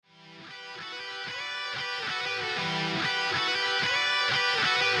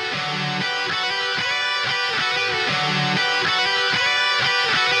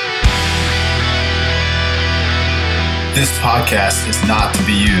This podcast is not to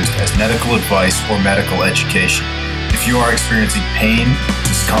be used as medical advice or medical education. If you are experiencing pain,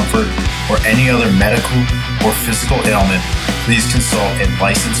 discomfort, or any other medical or physical ailment, please consult a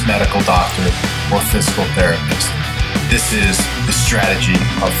licensed medical doctor or physical therapist. This is the Strategy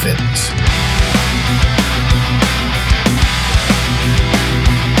of Fitness.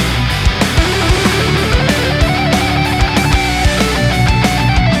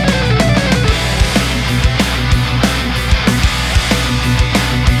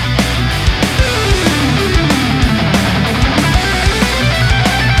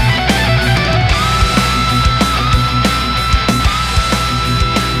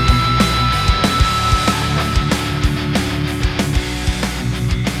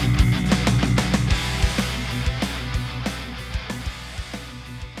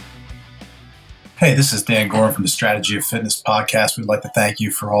 Hey, this is Dan Gore from the Strategy of Fitness podcast. We'd like to thank you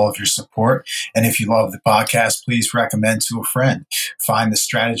for all of your support. And if you love the podcast, please recommend to a friend. Find the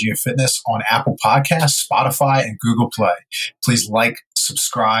Strategy of Fitness on Apple Podcasts, Spotify, and Google Play. Please like,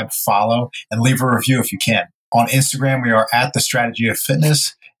 subscribe, follow, and leave a review if you can. On Instagram, we are at the Strategy of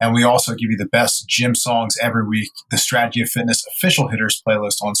Fitness. And we also give you the best gym songs every week, the Strategy of Fitness official hitters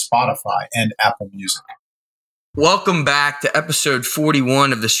playlist on Spotify and Apple Music. Welcome back to episode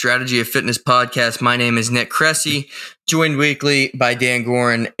 41 of the Strategy of Fitness podcast. My name is Nick Cressy, joined weekly by Dan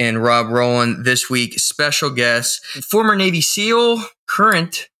Gorin and Rob Rowland. This week, special guest, former Navy SEAL,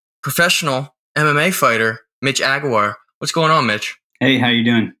 current professional MMA fighter, Mitch Aguiar. What's going on, Mitch? Hey, how you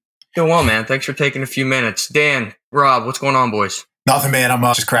doing? Doing well, man. Thanks for taking a few minutes. Dan, Rob, what's going on, boys? Nothing, man. I'm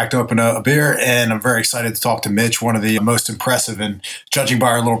just cracked open a beer, and I'm very excited to talk to Mitch, one of the most impressive, and judging by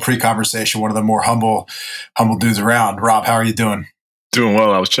our little pre-conversation, one of the more humble dudes around. Rob, how are you doing? Doing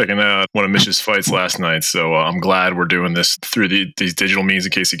well. I was checking out one of Mitch's fights last night, so I'm glad we're doing this through these digital means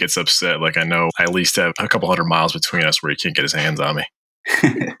in case he gets upset. Like, I know I at least have a couple hundred miles between us where he can't get his hands on me.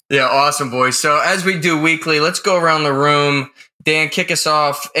 Yeah, awesome, boys. So as we do weekly, let's go around the room. Dan, kick us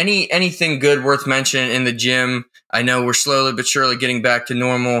off. Anything good worth mentioning in the gym? I know we're slowly but surely getting back to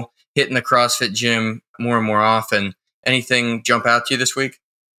normal, hitting the CrossFit gym more and more often. Anything jump out to you this week?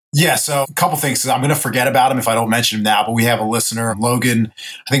 Yeah, so a couple things. I'm going to forget about him if I don't mention him now, but we have a listener, Logan,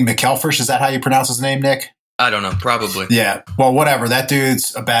 I think McElfresh. Is that how you pronounce his name, Nick? I don't know, probably. Yeah, well, whatever. That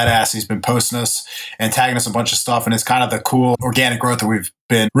dude's a badass. He's been posting us and tagging us a bunch of stuff, and it's kind of the cool organic growth that we've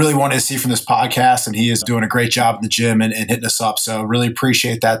been really wanting to see from this podcast, and he is doing a great job in the gym and hitting us up. So really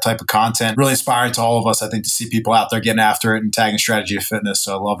appreciate that type of content. Really inspiring to all of us, I think, to see people out there getting after it and tagging Strategy of Fitness.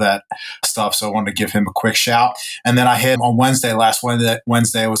 So I love that stuff. So I wanted to give him a quick shout. And then I hit on last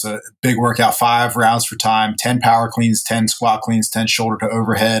Wednesday was a big workout, 5 rounds for time, 10 power cleans, 10 squat cleans, 10 shoulder to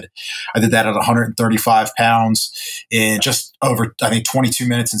overhead. I did that at 135 pounds in just over, I think, 22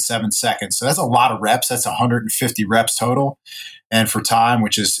 minutes and 7 seconds. So that's a lot of reps. That's 150 reps total. And for time,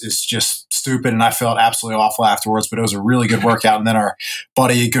 which is just stupid. And I felt absolutely awful afterwards, but it was a really good workout. And then our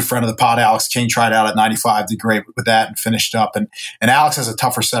buddy, a good friend of the pod, Alex King, tried out at 95, did great with that and finished up. And Alex has a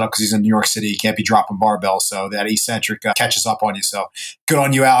tougher setup because he's in New York City. He can't be dropping barbells. So that eccentric catches up on you. So good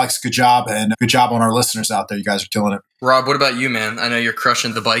on you, Alex. Good job. And good job on our listeners out there. You guys are killing it. Rob, what about you, man? I know you're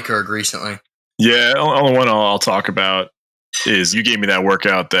crushing the bike erg recently. Yeah, only one I'll talk about is you gave me that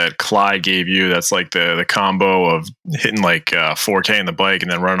workout that Clyde gave you. That's like the combo of hitting like 4K in the bike and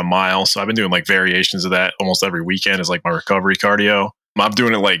then running a mile. So I've been doing like variations of that almost every weekend as like my recovery cardio. I'm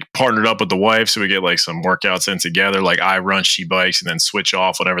doing it like partnered up with the wife. So we get like some workouts in together. Like I run, she bikes, and then switch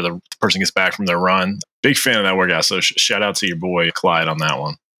off whenever the person gets back from their run. Big fan of that workout. So shout out to your boy Clyde on that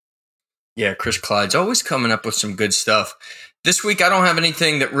one. Yeah, Chris Clyde's always coming up with some good stuff. This week, I don't have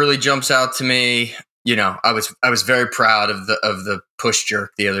anything that really jumps out to me. You know, I was very proud of the push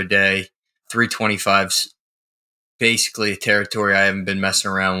jerk the other day. 325's basically a territory I haven't been messing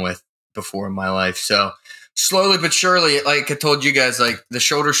around with before in my life. So slowly but surely, like I told you guys, like the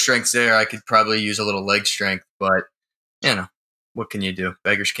shoulder strength's there. I could probably use a little leg strength, but you know, what can you do?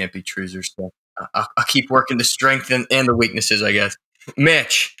 Beggars can't be choosers. So I'll keep working the strength and the weaknesses, I guess.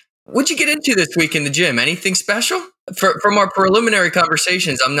 Mitch, what'd you get into this week in the gym? Anything special? From our preliminary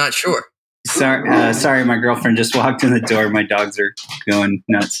conversations, I'm not sure. Sorry, my girlfriend just walked in the door. My dogs are going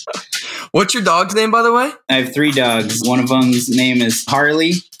nuts. What's your dog's name, by the way? I have 3 dogs. One of them's name is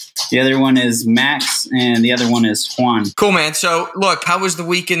Harley. The other one is Max, and the other one is Juan. Cool, man. So, look, how was the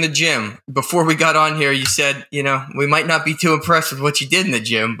week in the gym? Before we got on here, you said, you know, we might not be too impressed with what you did in the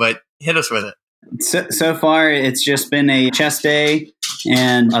gym, but hit us with it. So far, it's just been a chest day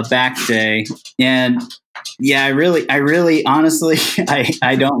and a back day. And yeah, I really, honestly,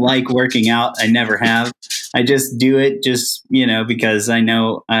 I don't like working out. I never have. I just do it just, because I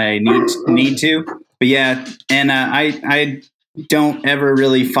know I need to. yeah, and I don't ever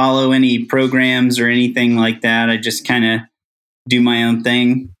really follow any programs or anything like that. I just kind of do my own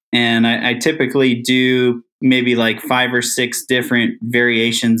thing. And I typically do maybe like 5 or 6 different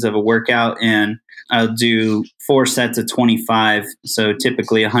variations of a workout, and I'll do 4 sets of 25. So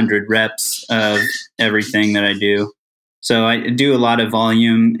typically 100 reps of everything that I do. So I do a lot of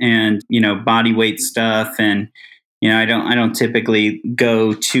volume and, body weight stuff. And, I don't typically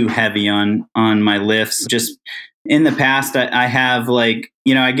go too heavy on my lifts. Just in the past, I have like,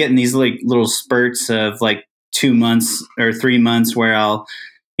 I get in these like little spurts of like 2 months or 3 months where I'll,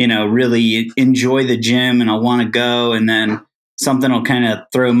 really enjoy the gym and I'll want to go. And then something will kind of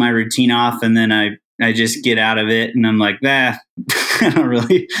throw my routine off. And then I just get out of it and I'm like, I don't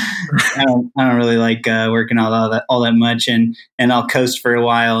really like working out all that much. And I'll coast for a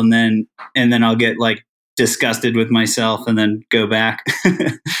while and then I'll get like disgusted with myself and then go back.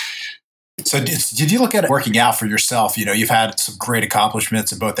 So did you look at working out for yourself? You've had some great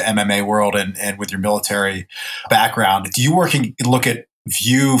accomplishments in both the MMA world and with your military background. Do you look at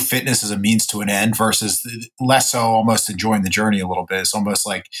view fitness as a means to an end versus less so almost enjoying the journey a little bit? It's almost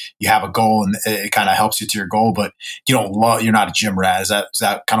like you have a goal and it kind of helps you to your goal, but you're not a gym rat. Is that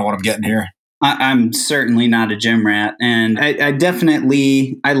kind of what I'm getting here? I'm certainly not a gym rat. And I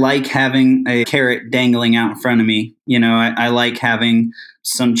definitely like having a carrot dangling out in front of me. I like having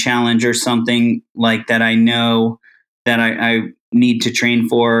some challenge or something like that I know that I need to train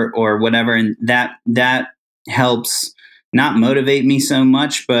for or whatever. And that helps not motivate me so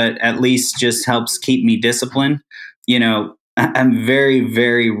much, but at least just helps keep me disciplined. I'm very,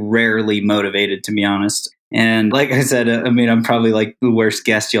 very rarely motivated, to be honest. And like I said, I'm probably like the worst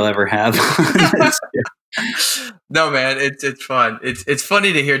guest you'll ever have. No, man, it's fun. It's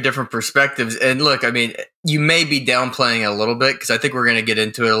funny to hear different perspectives. And look, you may be downplaying a little bit because I think we're going to get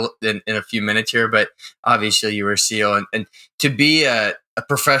into it in a few minutes here. But obviously, you were a SEAL, and to be a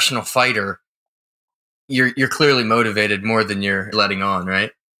professional fighter, you're clearly motivated more than you're letting on,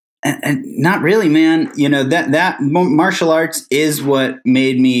 right? And not really, man. That martial arts is what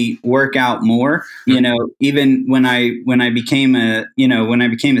made me work out more. Even when I became a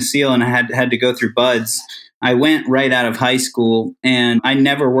SEAL and I had to go through BUDS, I went right out of high school, and I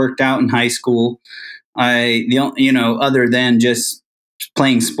never worked out in high school. Other than just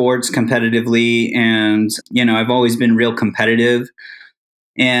playing sports competitively, and I've always been real competitive.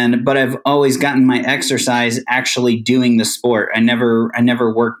 But I've always gotten my exercise actually doing the sport. I never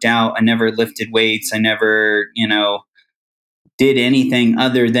worked out. I never lifted weights. I never, did anything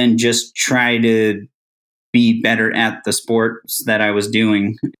other than just try to be better at the sports that I was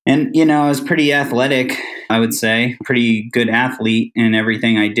doing. And, I was pretty athletic, I would say, pretty good athlete in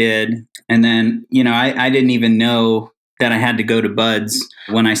everything I did. And then, I didn't even know that I had to go to BUDS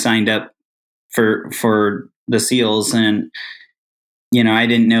when I signed up for the SEALs. And, I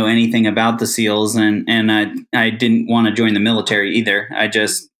didn't know anything about the SEALs, and I didn't want to join the military either. I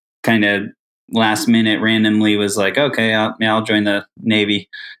just kind of last minute randomly was like, okay, I'll join the Navy.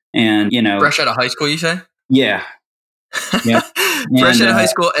 And, fresh out of high school, you say? Yeah. Yeah. Fresh out of high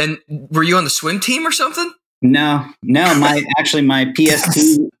school. And were you on the swim team or something? No, my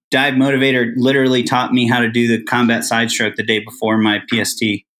PST dive motivator literally taught me how to do the combat side stroke the day before my PST.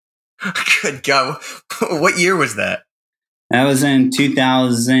 Good God. What year was that? That was in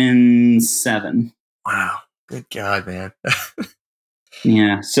 2007. Wow. Good God, man.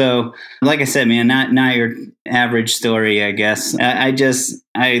 Yeah. So like I said, man, not your average story, I guess. I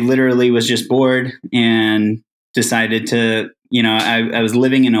literally was just bored and decided to, I was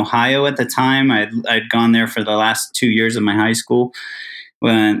living in Ohio at the time. I'd gone there for the last 2 years of my high school.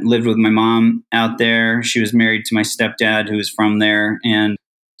 When I lived with my mom out there. She was married to my stepdad who was from there. And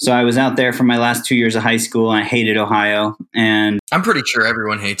so I was out there for my last 2 years of high school, and I hated Ohio. And I'm pretty sure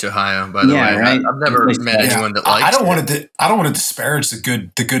everyone hates Ohio, by the way. Right? I've never met anyone that likes it. I don't want to disparage the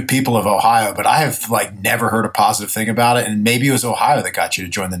good people of Ohio, but I have never heard a positive thing about it. And maybe it was Ohio that got you to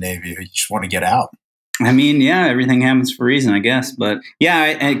join the Navy. You just want to get out. Everything happens for a reason, I guess. But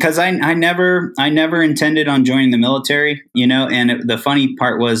because I never intended on joining the military, and the funny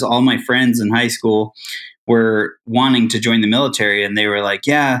part was all my friends in high school were wanting to join the military, and they were like,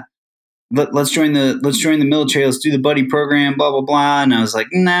 yeah, let's join the military. Let's do the buddy program, blah, blah, blah. And I was like,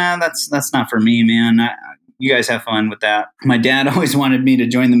 nah, that's not for me, man. You guys have fun with that. My dad always wanted me to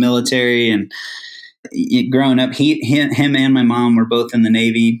join the military, and growing up, him and my mom were both in the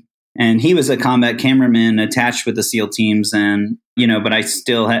Navy, and he was a combat cameraman attached with the SEAL teams. And, but I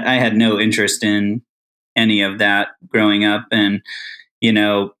still I had no interest in any of that growing up. And,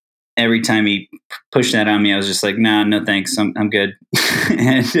 every time he pushed that on me, I was just like, nah, no thanks. I'm good.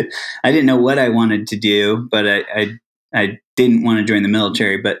 And I didn't know what I wanted to do, but I didn't want to join the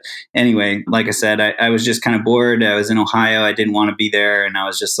military. But anyway, like I said, I was just kind of bored. I was in Ohio. I didn't want to be there. And I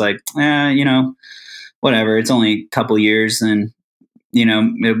was just like, whatever. It's only a couple years and,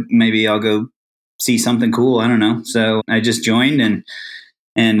 maybe I'll go see something cool. I don't know. So I just joined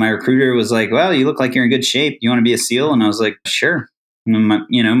and my recruiter was like, well, you look like you're in good shape. You want to be a SEAL? And I was like, sure. And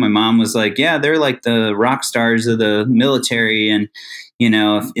my mom was like, yeah, they're like the rock stars of the military. And,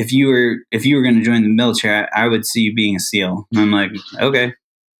 if you were going to join the military, I would see you being a SEAL. And I'm like, okay,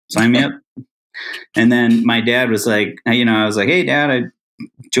 sign me up. And then my dad was like, I was like, hey, Dad, I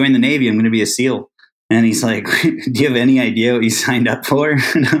joined the Navy. I'm going to be a SEAL. And he's like, do you have any idea what you signed up for?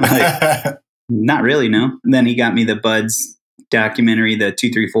 And I'm like, not really, no. And then he got me the Buds documentary, the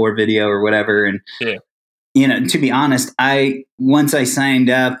 234 video or whatever. And, to be honest, once I signed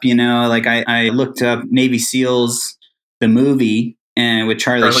up, I looked up Navy SEALs, the movie, and with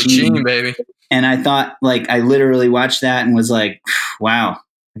Charlie Sheen, baby. And I thought, I literally watched that and was like, wow,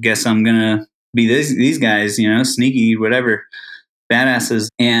 I guess I'm going to be these guys, sneaky, whatever, badasses.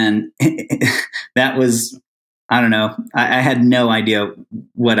 And that was, I don't know. I had no idea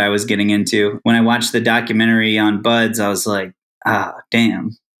what I was getting into. When I watched the documentary on Buds, I was like,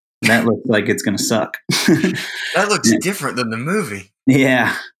 damn, that looks like it's going to suck. That looks different than the movie.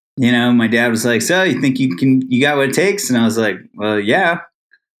 Yeah. My dad was like, so you think you got what it takes? And I was like, well, yeah.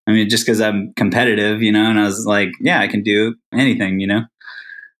 I mean, just because I'm competitive, and I was like, yeah, I can do anything,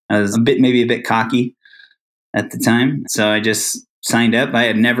 I was maybe a bit cocky at the time. So I just signed up. I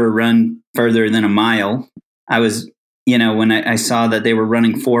had never run further than a mile. I was, when I saw that they were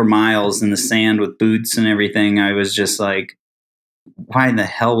running 4 miles in the sand with boots and everything, I was just like, why in the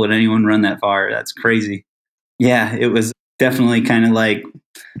hell would anyone run that far? That's crazy. Yeah, it was definitely kind of like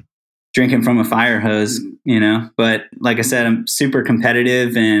drinking from a fire hose, but like I said, I'm super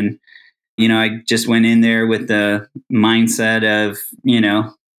competitive and, I just went in there with the mindset of,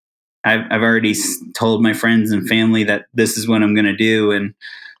 I've already told my friends and family that this is what I'm going to do. And,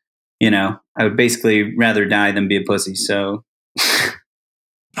 I would basically rather die than be a pussy. So it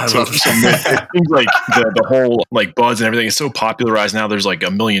seems like the whole Buds and everything is so popularized now. There's like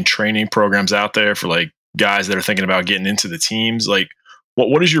a million training programs out there for like guys that are thinking about getting into the teams. Like,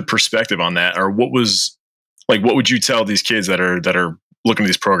 what is your perspective on that? Or what would you tell these kids that are looking at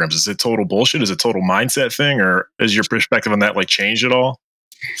these programs? Is it total bullshit? Is it total mindset thing? Or is your perspective on that changed at all?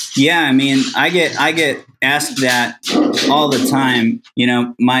 Yeah, I mean, I get asked that all the time.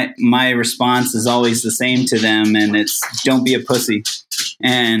 My response is always the same to them, and it's don't be a pussy.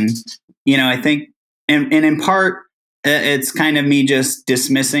 And I think, and in part, it's kind of me just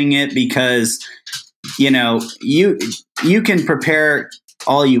dismissing it because you can prepare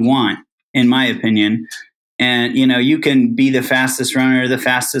all you want, in my opinion, and you can be the fastest runner, the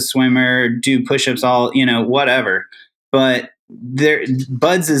fastest swimmer, do push-ups, all whatever, but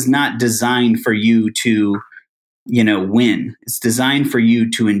Buds is not designed for you to, win. It's designed for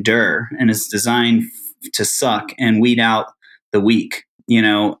you to endure, and it's designed to suck and weed out the weak,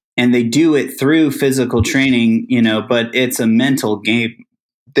 and they do it through physical training, but it's a mental game.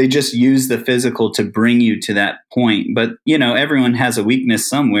 They just use the physical to bring you to that point. But, everyone has a weakness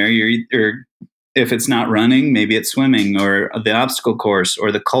somewhere. You're either, if it's not running, maybe it's swimming or the obstacle course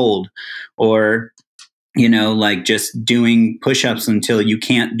or the cold or, just doing push-ups until you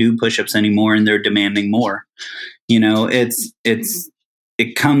can't do push-ups anymore and they're demanding more. It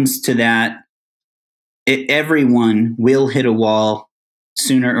comes to that. Everyone will hit a wall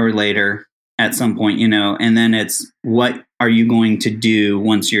sooner or later at some point, and then it's what are you going to do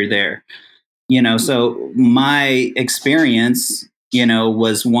once you're there? So my experience,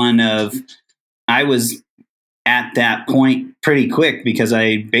 was one of, I was at that point pretty quick because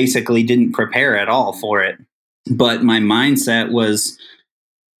I basically didn't prepare at all for it. But my mindset was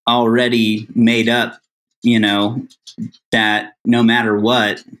already made up, that no matter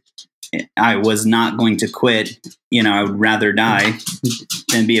what, I was not going to quit. I would rather die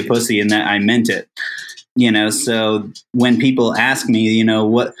than be a pussy, and that I meant it. So when people ask me,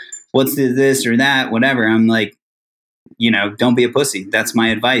 what's this or that, whatever, I'm like, don't be a pussy. That's my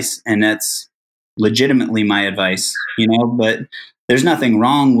advice. And that's legitimately my advice, but there's nothing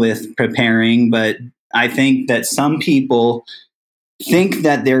wrong with preparing. But I think that some people think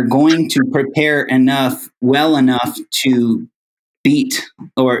that they're going to prepare well enough to beat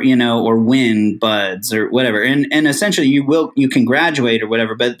or win Buds or whatever. And essentially you can graduate or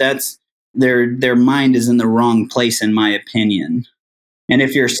whatever, but that's their mind is in the wrong place, in my opinion. And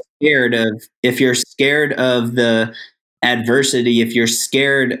if you're scared of the adversity, if you're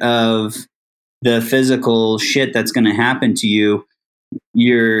scared of the physical shit that's going to happen to you,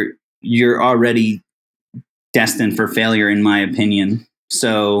 you're already destined for failure, in my opinion.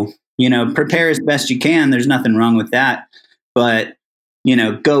 So, prepare as best you can. There's nothing wrong with that. But,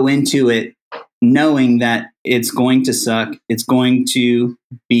 go into it knowing that it's going to suck. It's going to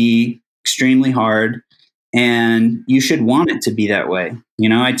be extremely hard. And you should want it to be that way.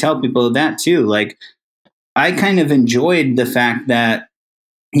 I tell people that too. Like, I kind of enjoyed the fact that,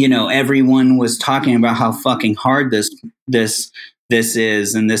 everyone was talking about how fucking hard this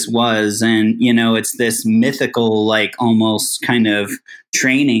is and this was. And, it's this mythical, like almost kind of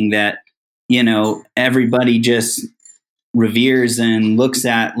training that, everybody just reveres and looks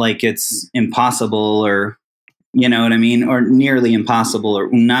at like it's impossible, or, you know what I mean? Or nearly impossible, or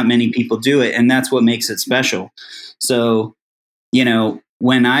not many people do it. And that's what makes it special. So,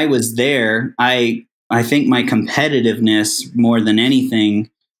 when I was there, I think my competitiveness more than anything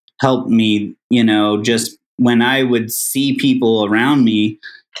helped me, just when I would see people around me,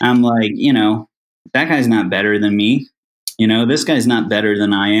 I'm like, that guy's not better than me. This guy's not better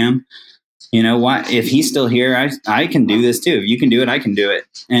than I am. Why? If he's still here, I can do this too. If you can do it, I can do it.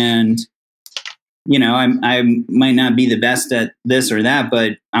 And, I might not be the best at this or that,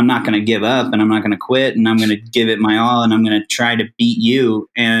 but I'm not going to give up, and I'm not going to quit, and I'm going to give it my all, and I'm going to try to beat you.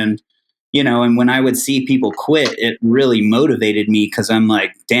 And, and when I would see people quit, it really motivated me, because I'm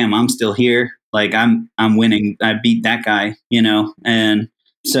like, damn, I'm still here. Like I'm winning. I beat that guy, and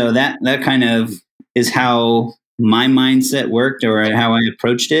so that kind of is how my mindset worked, or how I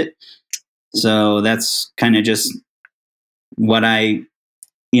approached it. So that's kind of just what my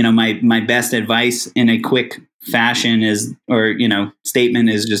best advice in a quick fashion is, or, statement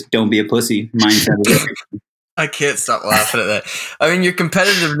is, just don't be a pussy mindset. I can't stop laughing at that. I mean, your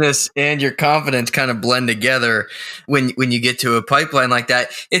competitiveness and your confidence kind of blend together when you get to a pipeline like that.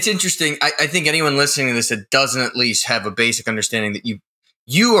 It's interesting. I think anyone listening to this that doesn't at least have a basic understanding that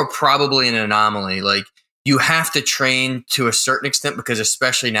you are probably an anomaly. Like, you have to train to a certain extent, because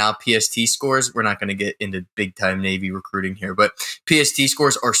especially now PST scores, we're not going to get into big time Navy recruiting here, but PST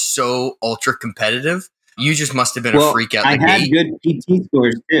scores are so ultra competitive. You just must have been a freak out the gate. I had good PT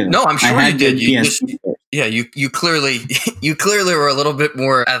scores too. No, I'm sure you did. You clearly were a little bit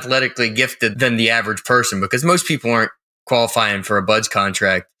more athletically gifted than the average person, because most people aren't qualifying for a Buds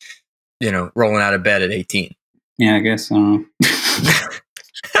contract, rolling out of bed at 18. Yeah, I guess so.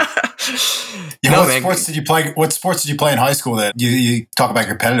 What sports did you play? What sports did you play in high school that you talk about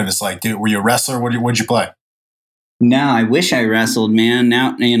competitiveness? Like, dude, were you a wrestler? What did you play? No, I wish I wrestled, man.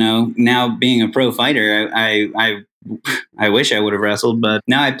 Now, now being a pro fighter, I wish I would have wrestled, but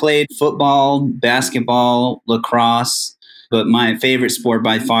now I played football, basketball, lacrosse, but my favorite sport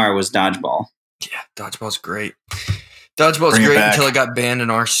by far was dodgeball. Yeah, dodgeball's great. Dodgeball's great until it got banned in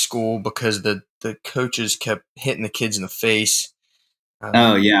our school because the coaches kept hitting the kids in the face.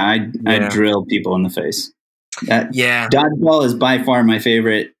 I drill people in the face. Dodgeball is by far my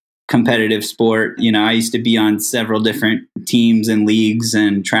favorite competitive sport. I used to be on several different teams and leagues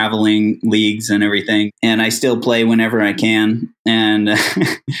and traveling leagues and everything, and I still play whenever I can. And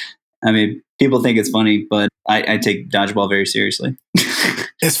I mean, people think it's funny, but I take dodgeball very seriously.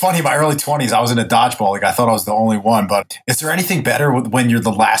 It's funny, in my early 20s, I was in a dodgeball league. I thought I was the only one, but is there anything better when you're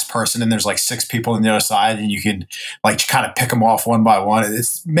the last person and there's like 6 people on the other side and you can like kind of pick them off one by one?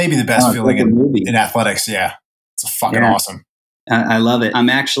 It's maybe the best feeling in athletics. Yeah. It's fucking awesome. I love it. I'm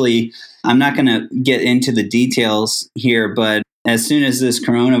not going to get into the details here, but as soon as this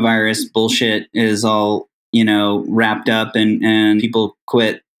coronavirus bullshit is all, wrapped up and people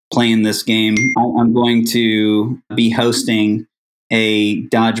quit playing this game, I'm going to be hosting a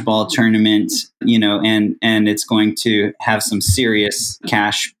dodgeball tournament, and it's going to have some serious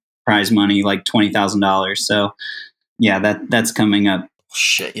cash prize money, like $20,000. So yeah, that's coming up.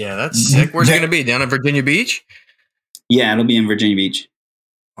 Shit. Yeah. That's sick. Where's it going to be? Down in Virginia Beach? Yeah, it'll be in Virginia Beach.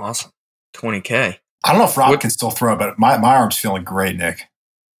 Awesome. $20K. I don't know if Rob can still throw, but my arm's feeling great, Nick.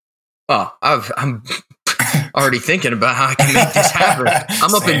 Oh, I'm already thinking about how I can make this happen.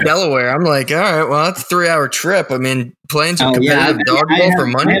 I'm up in Delaware. I'm like, all right, well, that's a 3-hour trip. I mean, playing some competitive dodgeball for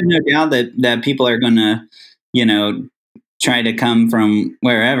money. I have no doubt that people are going to, try to come from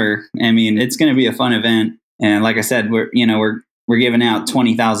wherever. I mean, it's going to be a fun event. And like I said, we're giving out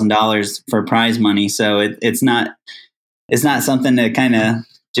 $20,000 for prize money. So it's not something to kind of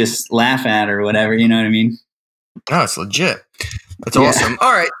just laugh at or whatever. You know what I mean? Oh, it's legit. That's awesome.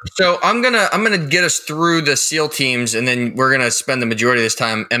 All right. So I'm gonna get us through the SEAL teams, and then we're gonna spend the majority of this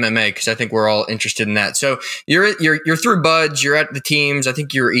time MMA, because I think we're all interested in that. So you're through Buds, you're at the teams. I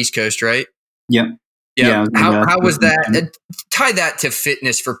think you're East Coast, right? Yep. Yeah. How was that? that? Tie that to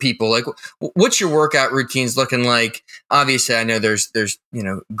fitness for people. Like, what's your workout routines looking like? Obviously, I know there's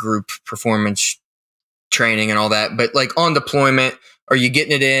group performance training and all that, but like on deployment, are you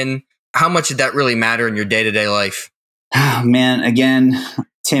getting it in? How much did that really matter in your day to day life? Oh, man, again,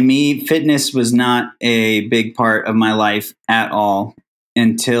 to me, fitness was not a big part of my life at all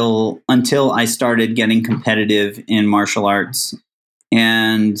until I started getting competitive in martial arts.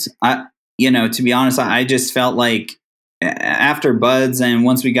 And to be honest, I just felt like after Buds and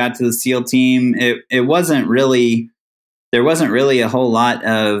once we got to the SEAL team, there wasn't really a whole lot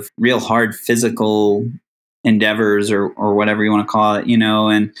of real hard physical endeavors or whatever you want to call it,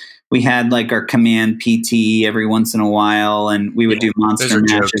 and we had like our command PT every once in a while, and we would do monster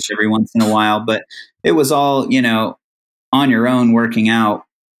matches every once in a while, but it was all, on your own working out.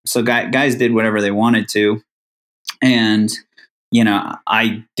 So guys did whatever they wanted to. And,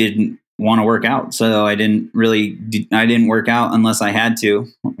 I didn't want to work out. So I didn't work out unless I had to,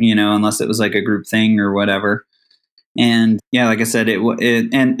 unless it was like a group thing or whatever. And yeah, like I said,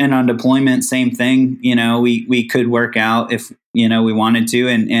 and on deployment, same thing. We could work out if we wanted to,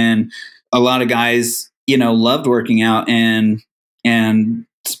 and a lot of guys loved working out and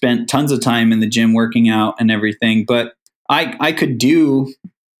spent tons of time in the gym working out and everything. But I could do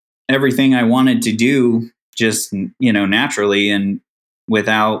everything I wanted to do just naturally and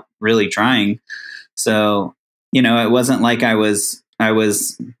without really trying. So it wasn't like I was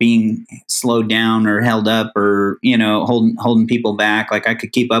being slowed down or held up or, holding people back. Like I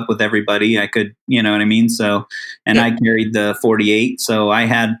could keep up with everybody. I could, you know what I mean? So, and I carried the 48. So I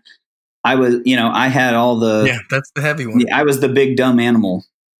had all the, that's the heavy one. I was the big dumb animal.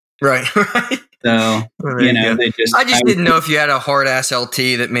 Right. Right. So, I just didn't know if you had a hard ass LT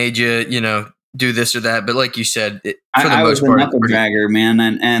that made you, do this or that. But like you said, for the most part, I was the knuckle dragger, man.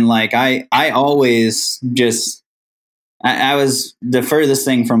 And like, I always just, I was the furthest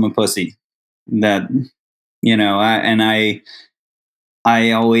thing from a pussy that,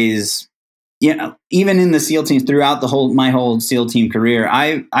 I always, even in the SEAL teams throughout my whole SEAL team career,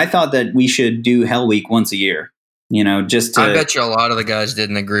 I thought that we should do Hell Week once a year, just to. I bet you a lot of the guys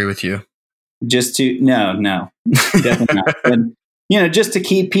didn't agree with you. No, definitely not. But, just to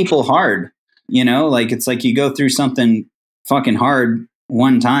keep people hard, like it's like you go through something fucking hard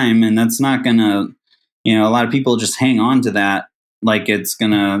one time and that's not gonna, a lot of people just hang on to that. Like it's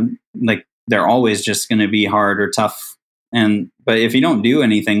gonna, like they're always just gonna be hard or tough. But if you don't do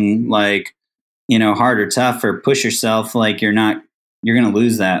anything like, hard or tough or push yourself, like you're gonna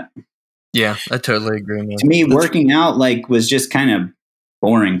lose that. Yeah, I totally agree. Man. To me, working out like was just kind of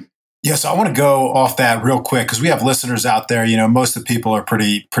boring. Yeah, so I want to go off that real quick because we have listeners out there. Most of the people are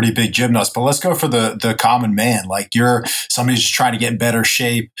pretty big gym nuts, but let's go for the common man. Like you're somebody who's just trying to get in better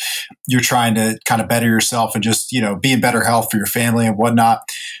shape. You're trying to kind of better yourself and just, be in better health for your family and whatnot.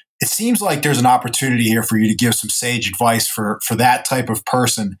 It seems like there's an opportunity here for you to give some sage advice for that type of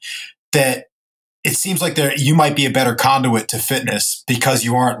person that it seems like you might be a better conduit to fitness because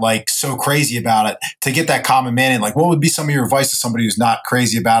you aren't like so crazy about it to get that common man in. Like, what would be some of your advice to somebody who's not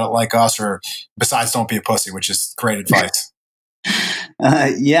crazy about it like us, or besides don't be a pussy, which is great advice?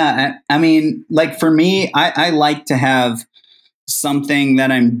 Yeah. I mean, like for me, I like to have something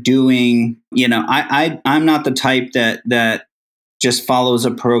that I'm doing, I'm not the type that just follows a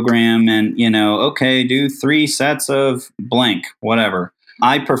program and, okay, do 3 sets of blank, whatever.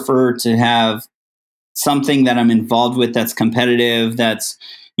 I prefer to have something that I'm involved with that's competitive. That's,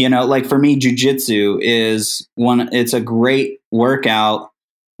 like for me, jujitsu is it's a great workout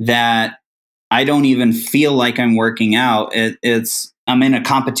that I don't even feel like I'm working out. I'm in a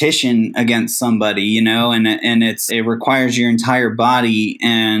competition against somebody, and it requires your entire body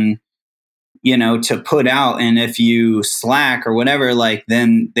and, to put out. And if you slack or whatever, like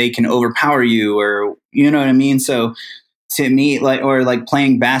then they can overpower you or, you know what I mean? So to me, like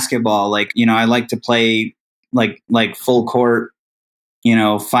playing basketball, like, I like to play like full court,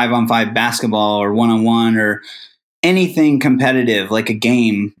 5-on-5 basketball or 1-on-1 or anything competitive, like a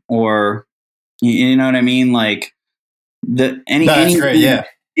game or, you know what I mean? Like any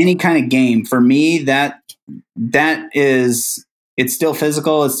kind of game for me, that is, it's still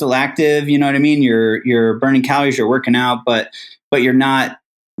physical. It's still active. You know what I mean? You're burning calories, you're working out, but you're not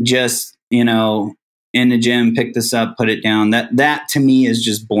just, in the gym, pick this up, put it down. That to me is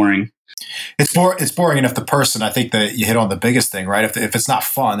just boring. It's boring enough. The person, I think that you hit on the biggest thing, right? If it's not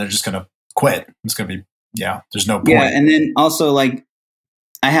fun, they're just going to quit. It's going to be, there's no point. Yeah. And then also like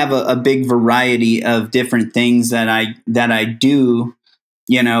I have a big variety of different things that I do,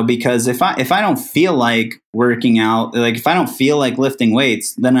 because if I don't feel like working out, like if I don't feel like lifting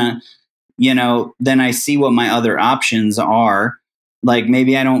weights, then then I see what my other options are. Like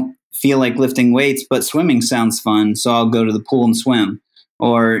maybe I don't feel like lifting weights, but swimming sounds fun. So I'll go to the pool and swim.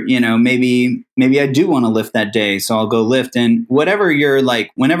 Or, maybe I do want to lift that day. So I'll go lift. And whenever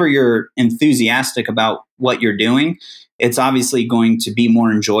you're enthusiastic about what you're doing, it's obviously going to be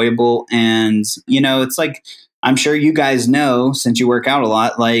more enjoyable. And, it's like, I'm sure you guys know, since you work out a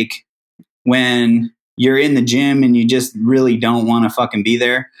lot, like when you're in the gym and you just really don't want to fucking be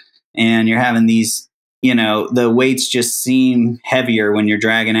there and you're having these, the weights just seem heavier when you're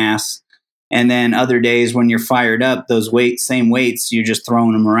dragging ass. And then other days when you're fired up, those same weights, you're just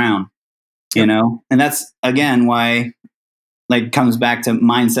throwing them around, and that's again, why like comes back to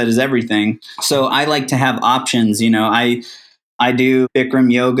mindset is everything. So I like to have options. I do Bikram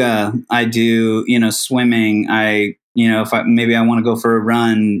yoga. I do, swimming. If maybe I want to go for a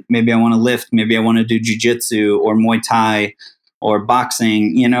run, maybe I want to lift, maybe I want to do jujitsu or Muay Thai or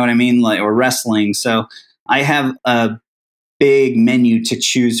boxing, you know what I mean? Or wrestling. So I have a big menu to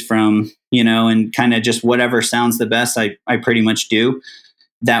choose from, and kind of just whatever sounds the best, I pretty much do.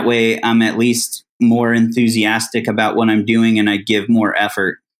 That way I'm at least more enthusiastic about what I'm doing and I give more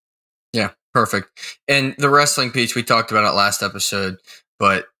effort. Yeah, perfect. And the wrestling piece, we talked about it last episode,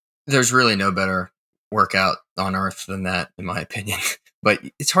 but there's really no better workout on earth than that, in my opinion. But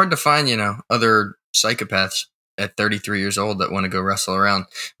it's hard to find, other psychopaths at 33 years old that want to go wrestle around.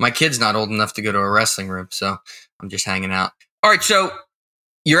 My kid's not old enough to go to a wrestling room, so I'm just hanging out. All right, so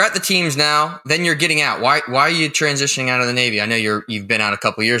you're at the teams now, then you're getting out. Why are you transitioning out of the Navy? I know you've been out a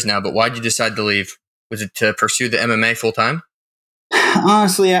couple of years now, but why did you decide to leave? Was it to pursue the MMA full time?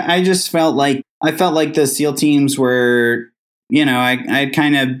 Honestly, I just felt like the SEAL teams were, I'd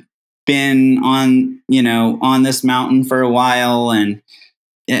kind of been on this mountain for a while, and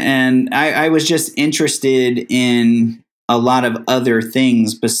I was just interested in a lot of other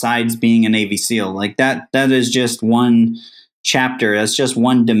things besides being a Navy SEAL. Like that is just one chapter. That's just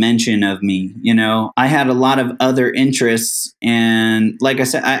one dimension of me. I had a lot of other interests. And like I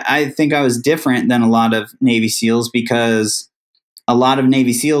said, I think I was different than a lot of Navy SEALs because a lot of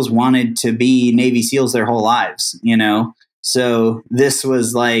Navy SEALs wanted to be Navy SEALs their whole lives, So this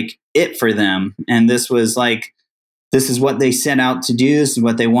was like it for them. And this was like, this is what they set out to do. This is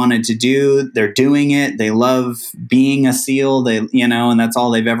what they wanted to do. They're doing it. They love being a SEAL. And that's all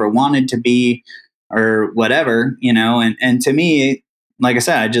they've ever wanted to be or whatever, and to me, like I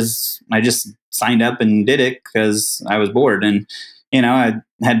said, I just signed up and did it because I was bored. And, I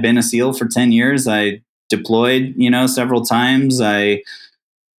had been a SEAL for 10 years. I deployed, several times. I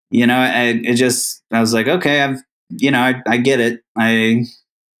was like, okay, I get it.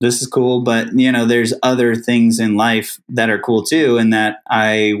 This is cool, but there's other things in life that are cool too, and that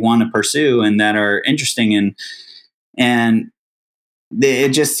I want to pursue and that are interesting, and it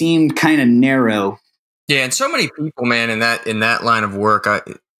just seemed kind of narrow. Yeah, and so many people, man, in that line of work.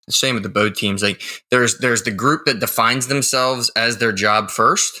 Same with the boat teams. Like there's the group that defines themselves as their job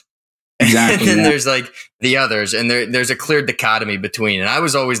first, exactly, and then there's like the others, and there's a clear dichotomy between. And I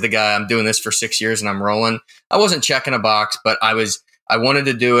was always the guy. I'm doing this for 6 years, and I'm rolling. I wasn't checking a box, but I wanted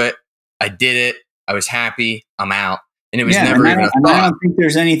to do it. I did it. I was happy. I'm out. And it was never even a thought. I don't think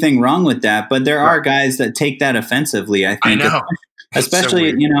there's anything wrong with that, but there are guys that take that offensively, I think. I know.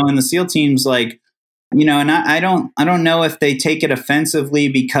 Especially, so in the SEAL teams, like, and I don't know if they take it offensively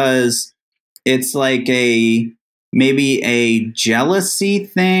because it's like maybe a jealousy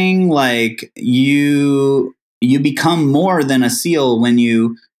thing. Like you become more than a SEAL when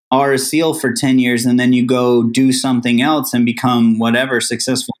you are a SEAL for 10 years and then you go do something else and become whatever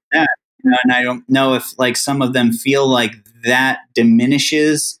successful at that. And I don't know if like some of them feel like that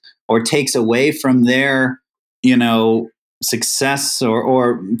diminishes or takes away from their, success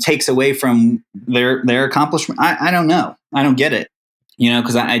or takes away from their accomplishment. I don't know. I don't get it,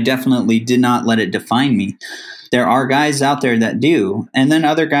 because I definitely did not let it define me. There are guys out there that do. And then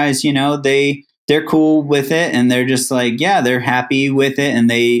other guys, they're cool with it and they're just like, yeah, they're happy with it.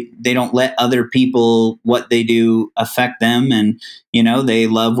 And they don't let other people, what they do affect them. And, they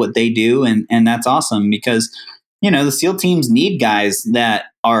love what they do. And that's awesome because, the SEAL teams need guys that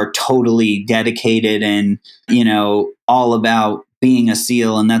are totally dedicated and, all about being a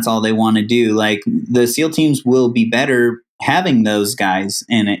SEAL and that's all they want to do. Like the SEAL teams will be better having those guys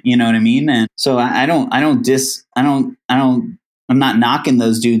in it. You know what I mean? And so I'm not knocking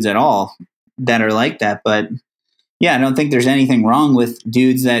those dudes at all that are like that. But yeah, I don't think there's anything wrong with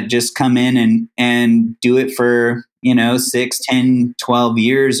dudes that just come in and do it for, 6, 10, 12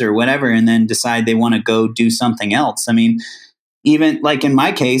 years or whatever, and then decide they want to go do something else. I mean, even like in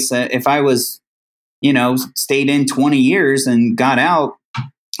my case, if I was, stayed in 20 years and got out,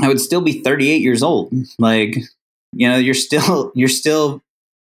 I would still be 38 years old. Like, you're still.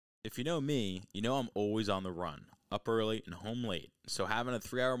 If you know me, you know I'm always on the run, up early and home late. So having a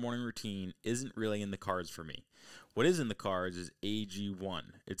 3-hour morning routine isn't really in the cards for me. What is in the cards is AG1.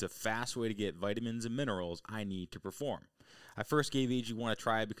 It's a fast way to get vitamins and minerals I need to perform. I first gave AG1 a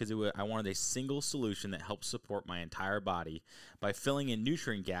try because I wanted a single solution that helps support my entire body by filling in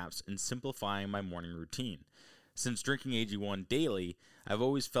nutrient gaps and simplifying my morning routine. Since drinking AG1 daily, I've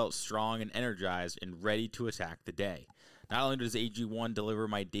always felt strong and energized and ready to attack the day. Not only does AG1 deliver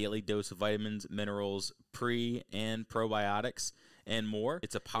my daily dose of vitamins, minerals, pre- and probiotics, and more,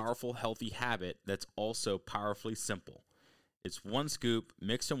 it's a powerful, healthy habit that's also powerfully simple. It's 1 scoop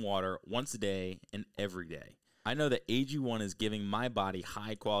mixed in water once a day and every day. I know that AG1 is giving my body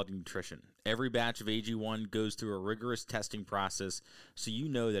high-quality nutrition. Every batch of AG1 goes through a rigorous testing process, so you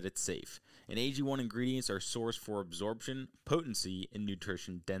know that it's safe. And AG1 ingredients are sourced for absorption, potency, and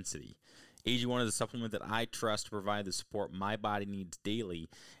nutrition density. AG1 is a supplement that I trust to provide the support my body needs daily,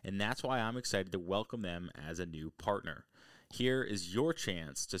 and that's why I'm excited to welcome them as a new partner. Here is your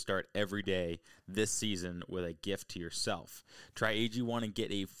chance to start every day this season with a gift to yourself. Try AG1 and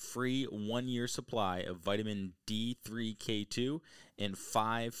get a free 1-year supply of vitamin D3K2 and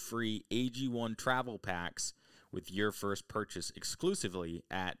 5 free AG1 travel packs with your first purchase exclusively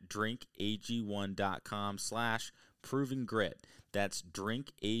at drinkag1.com/provengrit. That's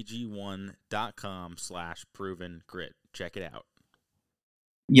drinkag1.com/provengrit. Check it out.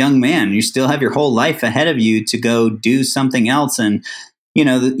 Young man, you still have your whole life ahead of you to go do something else. And,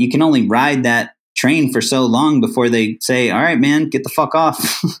 you can only ride that train for so long before they say, all right, man, get the fuck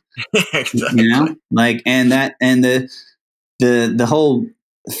off. Exactly. And the whole,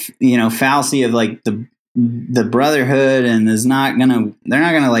 fallacy of like the brotherhood and they're not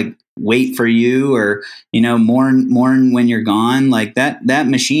gonna like wait for you or, mourn when you're gone. Like that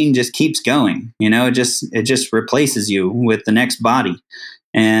machine just keeps going, it just replaces you with the next body.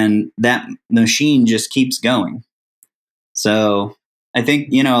 And that machine just keeps going. So I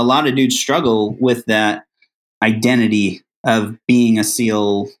think, a lot of dudes struggle with that identity of being a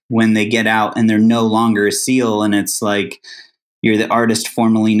SEAL when they get out and they're no longer a SEAL. And it's like, you're the artist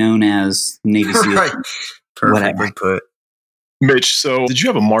formerly known as Navy SEAL. Right. Perfectly put. Mitch, so did you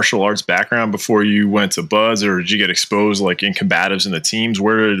have a martial arts background before you went to Buds, or did you get exposed like in combatives in the teams?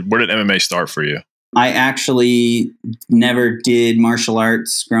 Where did MMA start for you? I actually never did martial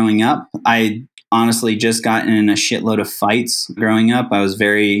arts growing up. I honestly just got in a shitload of fights growing up. I was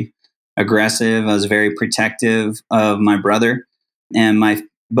very aggressive. I was very protective of my brother. And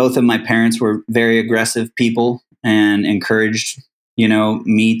both of my parents were very aggressive people and encouraged,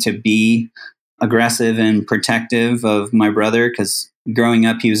 me to be aggressive and protective of my brother, because growing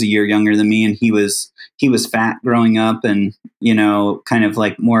up, he was a year younger than me, and he was fat growing up, and kind of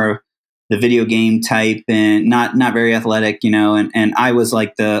like more the video game type and not very athletic, and I was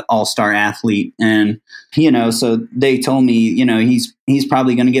like the all-star athlete. And, so they told me, he's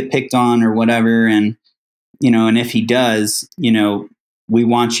probably going to get picked on or whatever. And, and if he does, we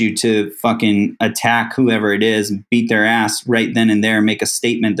want you to fucking attack whoever it is and beat their ass right then and there, make a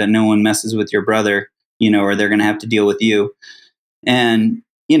statement that no one messes with your brother, or they're going to have to deal with you. And,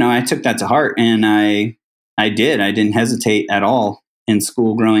 I took that to heart, and I didn't hesitate at all in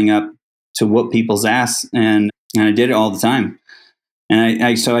school growing up to whoop people's ass. And I did it all the time.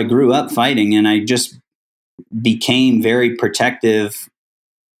 And so I grew up fighting, and I just became very protective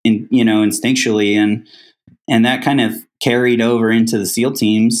instinctually. And that kind of carried over into the SEAL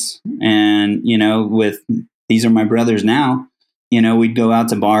teams. And, with these are my brothers now, we'd go out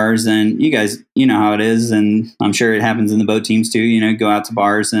to bars, and you guys, how it is. And I'm sure it happens in the boat teams too, go out to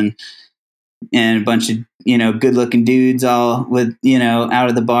bars and a bunch of, good looking dudes all with, out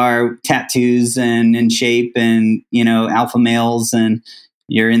of the bar, tattoos and in shape, and, alpha males. And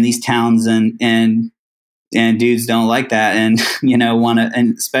you're in these towns, and dudes don't like that. And, want to,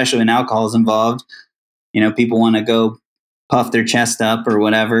 and especially when alcohol is involved, people want to go puff their chest up or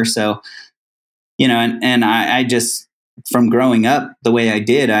whatever. So, and I just, from growing up the way I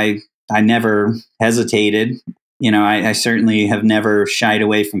did, I never hesitated. I certainly have never shied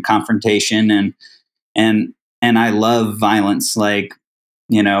away from confrontation, and I love violence, like,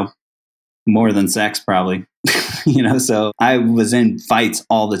 more than sex probably, so I was in fights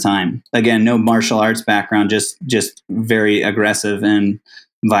all the time. Again, no martial arts background, just very aggressive and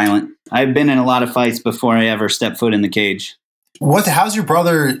violent. I've been in a lot of fights before I ever stepped foot in the cage. How's your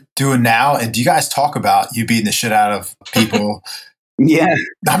brother doing now? And do you guys talk about you beating the shit out of people? Yeah.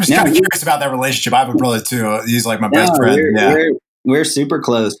 I'm just kind of curious about that relationship. I have a brother too. He's like my best friend. We're super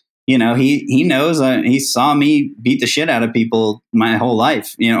close. he knows, he saw me beat the shit out of people my whole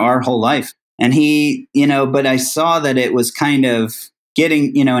life, our whole life. And but I saw that it was kind of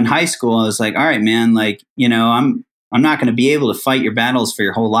getting, in high school, I was like, all right, man, like, I'm not going to be able to fight your battles for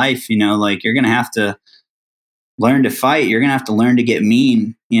your whole life. Like you're going to have to learn to fight. You're going to have to learn to get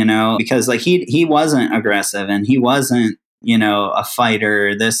mean, because like he wasn't aggressive and he wasn't, a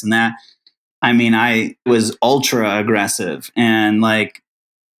fighter, this and that. I mean, I was ultra aggressive and like,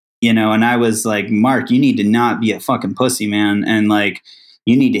 and I was like, Mark, you need to not be a fucking pussy, man. And like,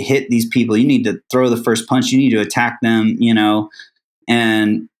 you need to hit these people. You need to throw the first punch. You need to attack them,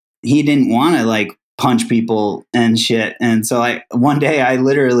 and he didn't want to like punch people and shit. And so one day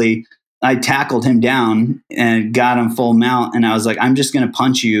I tackled him down and got him full mount. And I was like, I'm just going to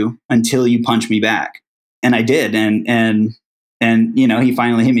punch you until you punch me back. And I did. And he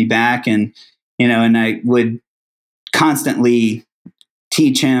finally hit me back and I would constantly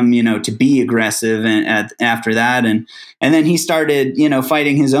teach him, to be aggressive and after that. And then he started,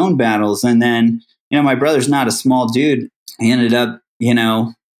 fighting his own battles. And then, my brother's not a small dude. He ended up,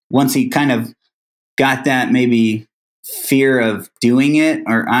 once he kind of got that maybe fear of doing it,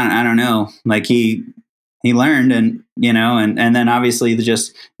 or I don't know, like he learned and, and then obviously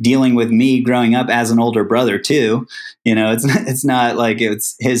just dealing with me growing up as an older brother too, it's not like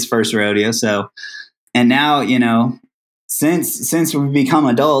it's his first rodeo. So, and now, since we've become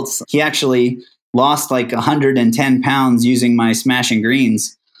adults, he actually lost like 110 pounds using my Smashin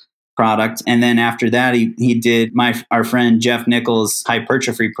Greens product. And then after that, he did our friend Jeff Nichols'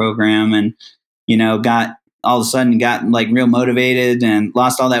 hypertrophy program and, got all of a sudden got like real motivated and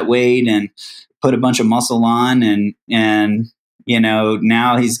lost all that weight and put a bunch of muscle on. And,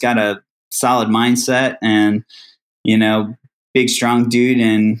 now he's got a solid mindset and, big, strong dude.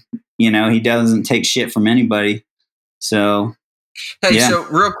 And, he doesn't take shit from anybody. So, hey, yeah. So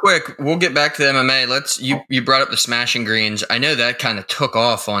real quick, we'll get back to the MMA. You brought up the Smashin Greens. I know that kind of took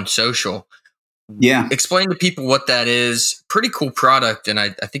off on social. Yeah. Explain to people what that is. Pretty cool product, and I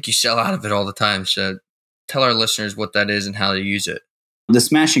think you sell out of it all the time. So tell our listeners what that is and how to use it. The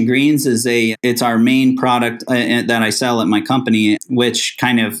Smashin Greens it's our main product that I sell at my company, which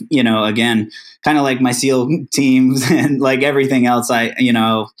kind of, again, kind of like my SEAL teams and like everything else.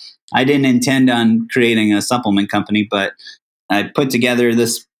 I didn't intend on creating a supplement company, but I put together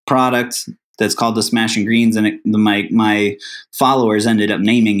this product that's called the Smashin Greens, and my followers ended up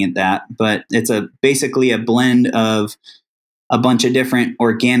naming it that. But it's basically a blend of a bunch of different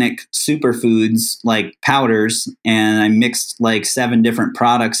organic superfoods like powders, and I mixed like 7 different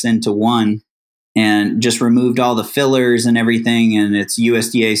products into one and just removed all the fillers and everything, and it's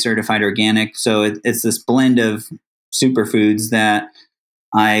USDA certified organic. So it's this blend of superfoods that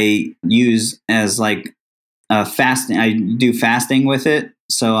I use as like fasting. I do fasting with it.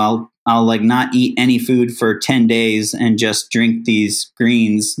 So I'll like not eat any food for 10 days and just drink these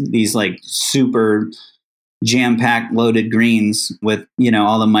greens, these like super jam-packed loaded greens with,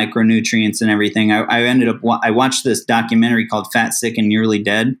 all the micronutrients and everything. I ended up, I watched this documentary called Fat, Sick, and Nearly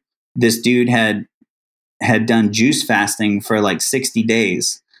Dead. This dude had done juice fasting for like 60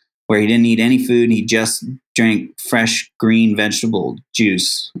 days where he didn't eat any food. He just drank fresh green vegetable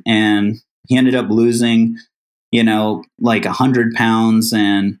juice, and he ended up losing, like 100 pounds,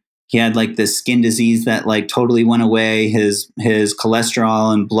 and he had like this skin disease that like totally went away. His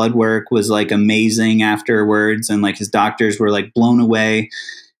cholesterol and blood work was like amazing afterwards, and like his doctors were like blown away,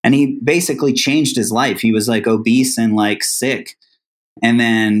 and he basically changed his life. He was like obese and like sick, and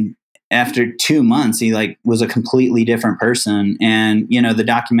then after 2 months, he like was a completely different person. And, the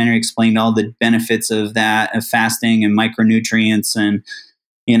documentary explained all the benefits of that, of fasting and micronutrients. And,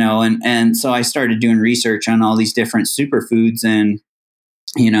 and so I started doing research on all these different superfoods, and,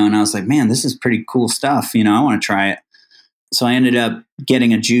 and I was like, man, this is pretty cool stuff. I want to try it. So I ended up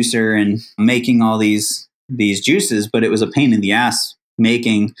getting a juicer and making all these juices, but it was a pain in the ass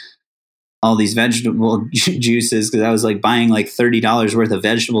making all these vegetable juices, because I was like buying like $30 worth of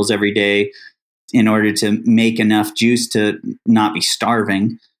vegetables every day in order to make enough juice to not be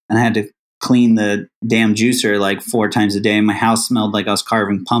starving. And I had to clean the damn juicer like 4 times a day. My house smelled like I was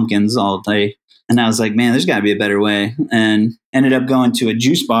carving pumpkins all day. And I was like, man, there's got to be a better way. And ended up going to a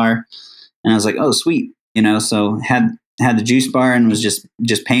juice bar, and I was like, oh, sweet. So had the juice bar and was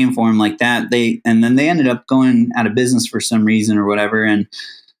just paying for them like that. And then they ended up going out of business for some reason or whatever. And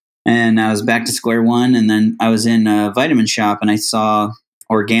I was back to square one. And then I was in a vitamin shop, and I saw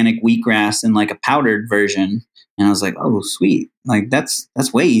organic wheatgrass in like a powdered version. And I was like, oh, sweet. Like that's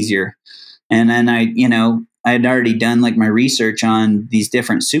way easier. And then I had already done like my research on these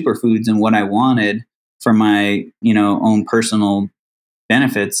different superfoods and what I wanted for my, own personal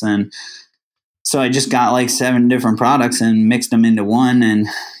benefits. And so I just got like 7 different products and mixed them into one, and,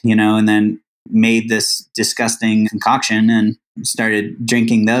 and then made this disgusting concoction and started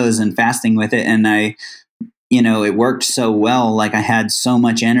drinking those and fasting with it. And it worked so well. Like, I had so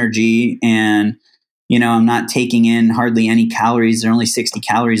much energy, and, I'm not taking in hardly any calories. They're only 60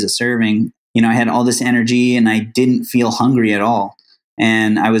 calories a serving. I had all this energy and I didn't feel hungry at all.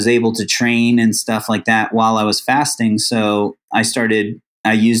 And I was able to train and stuff like that while I was fasting. So I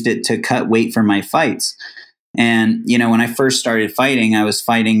used it to cut weight for my fights. And, when I first started fighting, I was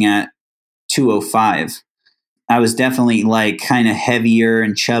fighting at 205. I was definitely like kind of heavier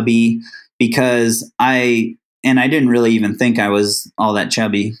and chubby because I didn't really even think I was all that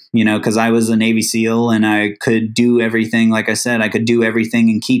chubby, because I was a Navy SEAL and I could do everything. Like I said, I could do everything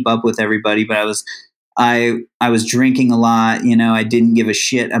and keep up with everybody, but I was drinking a lot. I didn't give a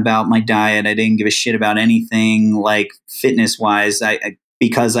shit about my diet. I didn't give a shit about anything like fitness wise.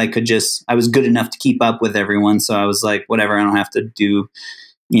 Because I was good enough to keep up with everyone. So I was like, whatever, I don't have to do,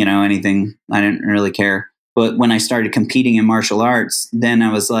 anything. I didn't really care. But when I started competing in martial arts, then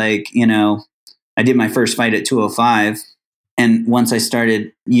I was like, I did my first fight at 205. And once I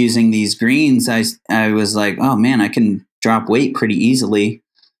started using these greens, I was like, oh man, I can drop weight pretty easily.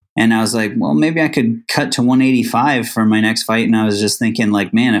 And I was like, well, maybe I could cut to 185 for my next fight. And I was just thinking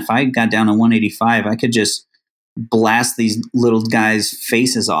like, man, if I got down to 185, I could just blast these little guys'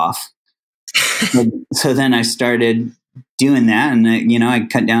 faces off. So then I started doing that, and I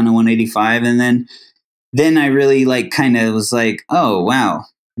cut down to 185. And then I really like kind of was like, oh wow,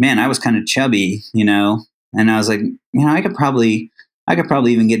 man, I was kind of chubby, and I was like, I could probably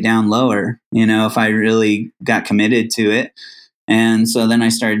even get down lower, if I really got committed to it. And so then I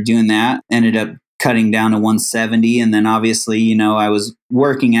started doing that, ended up cutting down to 170. And then obviously, I was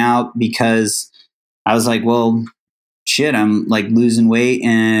working out because I was like, well, shit, I'm like losing weight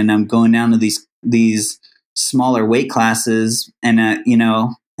and I'm going down to these smaller weight classes, and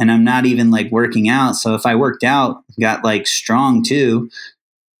and I'm not even like working out. So if I worked out, got like strong too,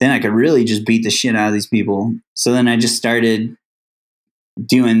 then I could really just beat the shit out of these people. So then I just started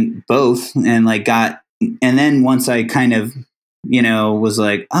doing both and and then once I kind of, was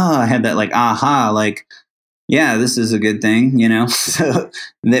like, oh, I had that like, aha, like, yeah, this is a good thing, so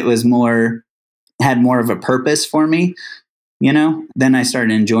that had more of a purpose for me, then I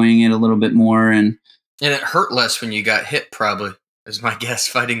started enjoying it a little bit more. And it hurt less when you got hit, probably, is my guess,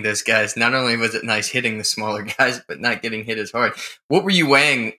 fighting those guys. Not only was it nice hitting the smaller guys, but not getting hit as hard. What were you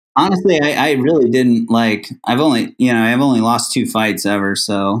weighing? Honestly, I really didn't like, I've only lost 2 fights ever.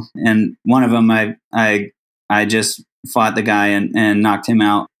 So, and one of them, I just fought the guy and knocked him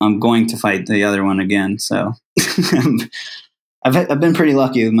out. I'm going to fight the other one again. So I've been pretty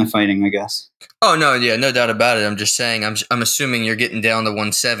lucky with my fighting, I guess. Oh no, yeah, no doubt about it. I'm just saying, I'm assuming you're getting down to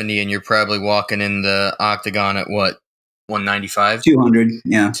 170 and you're probably walking in the octagon at what, 195? 200,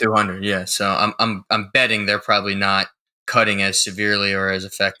 yeah. 200, yeah. So I'm betting they're probably not cutting as severely or as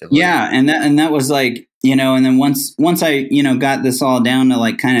effectively. Yeah, and that was like, and then once I, got this all down to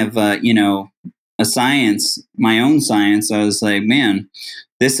like kind of a science, my own science, I was like, man,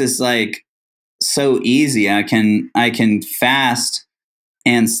 this is like so easy. I can fast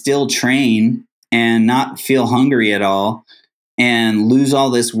and still train and not feel hungry at all and lose all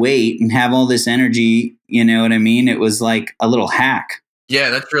this weight and have all this energy. You know what I mean? It was like a little hack. Yeah,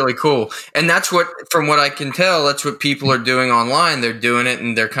 that's really cool. And that's what, from what I can tell, that's what people are doing online. They're doing it,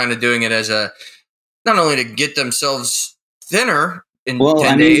 and they're kind of doing it as not only to get themselves thinner in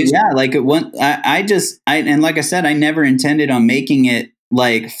 10 days. Yeah, like and like I said, I never intended on making it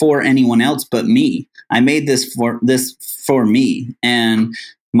like for anyone else but me. I made this for me. And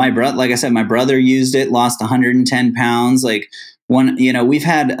my brother, like I said, my brother used it, lost 110 pounds. Like we've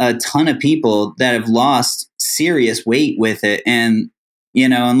had a ton of people that have lost serious weight with it. And,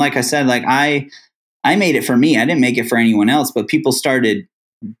 and like I said, like I made it for me. I didn't make it for anyone else, but people started,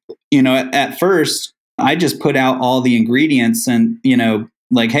 at first I just put out all the ingredients and,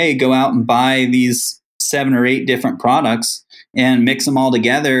 like, hey, go out and buy these 7 or 8 different products and mix them all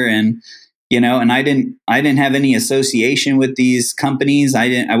together. And, and I didn't have any association with these companies.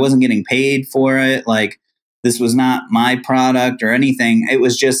 I wasn't getting paid for it. Like, this was not my product or anything. It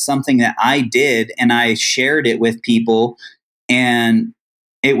was just something that I did, and I shared it with people. And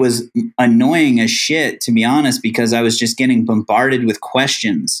it was annoying as shit, to be honest, because I was just getting bombarded with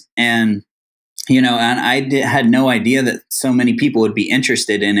questions. And, and I had no idea that so many people would be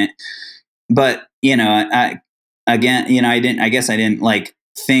interested in it. But, I guess I didn't like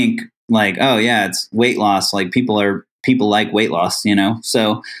think like, oh yeah, it's weight loss. Like people like weight loss,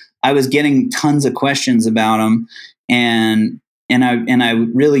 So I was getting tons of questions about them, and I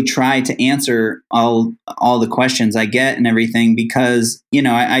really try to answer all the questions I get and everything, because,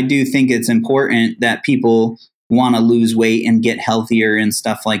 I do think it's important that people want to lose weight and get healthier and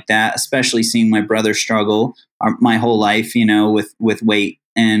stuff like that, especially seeing my brother struggle my whole life, with weight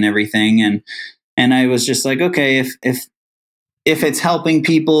and everything. And I was just like, okay, if it's helping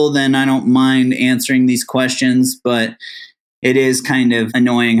people, then I don't mind answering these questions, but it is kind of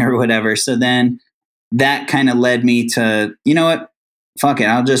annoying or whatever. So then that kind of led me to, you know what, fuck it,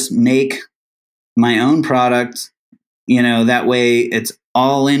 I'll just make my own product. That way it's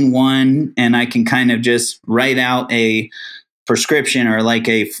all in one, and I can kind of just write out a prescription, or like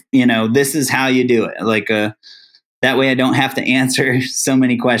this is how you do it. That way I don't have to answer so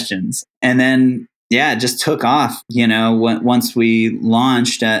many questions. And then, it just took off, once we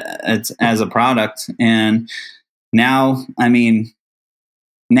launched as a product. And now,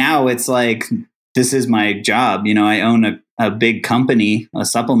 now it's like, this is my job. I own a big company, a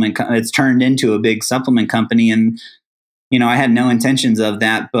supplement. It's turned into a big supplement company. And, I had no intentions of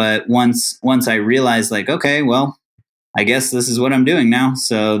that. But once I realized, like, okay, well, I guess this is what I'm doing now.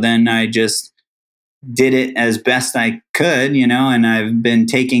 So then I just did it as best I could, and I've been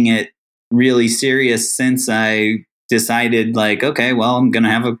taking it really serious since I decided, like, okay, well, I'm going to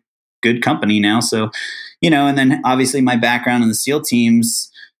have a good company now. So, and then obviously my background in the SEAL teams,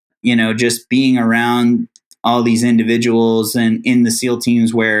 just being around all these individuals and in the SEAL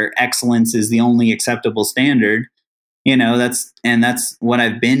teams where excellence is the only acceptable standard, that's what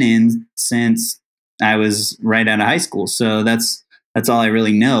I've been in since I was right out of high school. So that's all I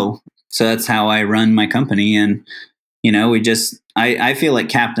really know. So that's how I run my company. And, I feel like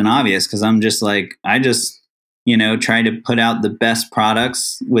Captain Obvious, because I'm just like, I just, try to put out the best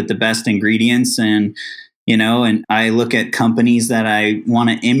products with the best ingredients. And, and I look at companies that I want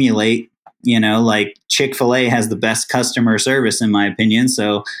to emulate, like Chick-fil-A has the best customer service, in my opinion.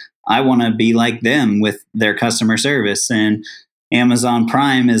 So I want to be like them with their customer service. And Amazon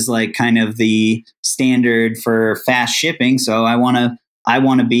Prime is like kind of the standard for fast shipping. So I want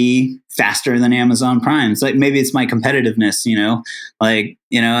to be faster than Amazon Prime. It's like, maybe it's my competitiveness,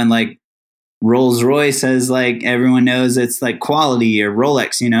 and like Rolls Royce has, like, everyone knows it's like quality, or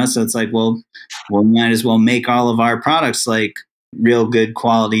Rolex, so it's like, well, we might as well make all of our products like real good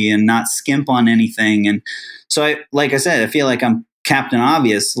quality and not skimp on anything. And so like I said, I feel like I'm Captain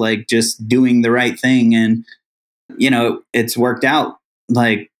Obvious, like just doing the right thing. And, it's worked out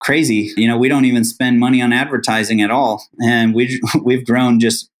like crazy. We don't even spend money on advertising at all. And we've grown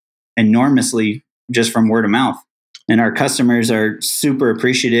just enormously just from word of mouth. And our customers are super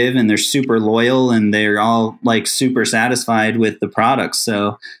appreciative, and they're super loyal, and they're all like super satisfied with the products.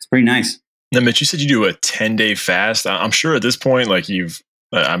 So it's pretty nice. Now, Mitch, you said you do a 10-day fast. I'm sure at this point, like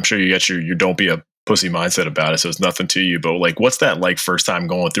I'm sure you got your don't be a pussy mindset about it. So it's nothing to you, but like, what's that like first time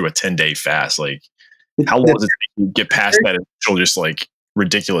going through a 10-day fast? Like, how long does it take you get past that initial just like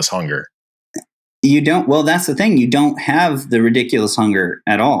ridiculous hunger? You don't, well, that's the thing. You don't have the ridiculous hunger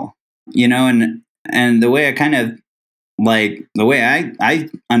at all, and the way I kind of, like, the way I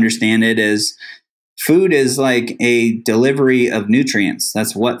understand it is, food is like a delivery of nutrients.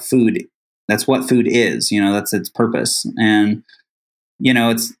 That's what food is. That's its purpose. And,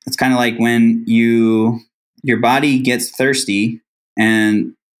 it's kind of like when your body gets thirsty,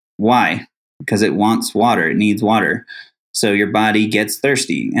 and why? Because it wants water. It needs water. So your body gets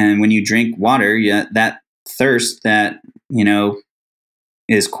thirsty. And when you drink water, that thirst that,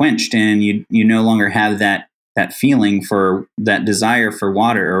 is quenched, and you no longer have that feeling for that desire for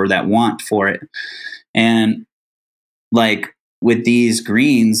water, or that want for it. And like with these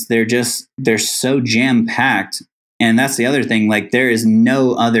greens, they're so jam packed. And that's the other thing. Like, there is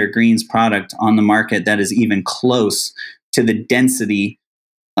no other greens product on the market that is even close to the density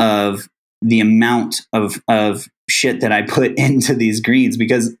of the amount of shit that I put into these greens,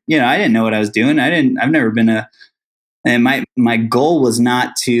 because, I didn't know what I was doing. I've never been and my goal was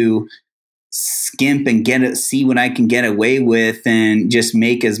not to skimp and see what I can get away with and just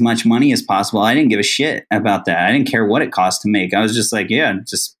make as much money as possible. I didn't give a shit about that. I didn't care what it cost to make. I was just like,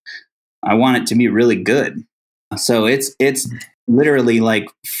 I want it to be really good. So it's literally like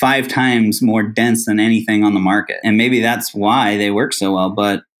 5 times more dense than anything on the market. And maybe that's why they work so well.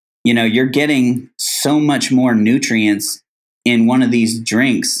 But, you're getting so much more nutrients in one of these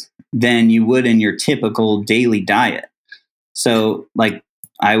drinks than you would in your typical daily diet. So, like,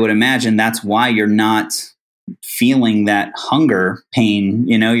 I would imagine that's why you're not feeling that hunger pain.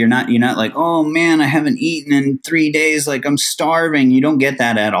 You're not like, oh man, I haven't eaten in 3 days. Like, I'm starving. You don't get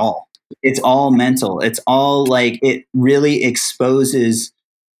that at all. It's all mental. It's all like, it really exposes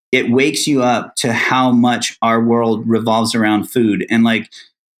it wakes you up to how much our world revolves around food. And like,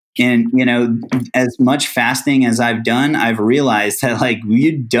 and, you know, as much fasting as I've done, I've realized that like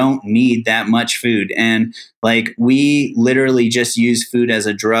you don't need that much food. And like we literally just use food as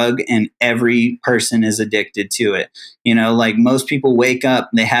a drug, and every person is addicted to it. You know, like most people wake up,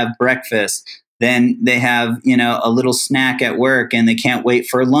 they have breakfast, then they have, you know, a little snack at work and they can't wait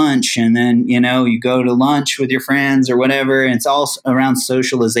for lunch. And then, you know, you go to lunch with your friends or whatever. And it's all around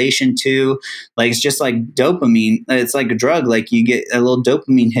socialization too. Like, it's just like dopamine. It's like a drug. Like you get a little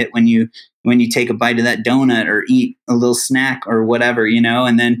dopamine hit when you take a bite of that donut or eat a little snack or whatever, you know,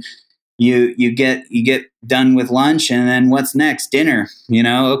 and then you get done with lunch, and then what's next? Dinner, you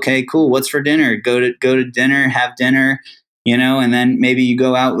know, okay, cool. What's for dinner? Go to dinner, have dinner, you know, and then maybe you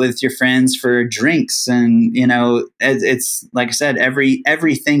go out with your friends for drinks. And, you know, it's like I said,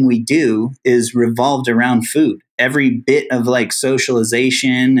 everything we do is revolved around food. Every bit of like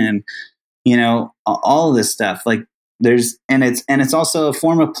socialization and, you know, all of this stuff, like it's also a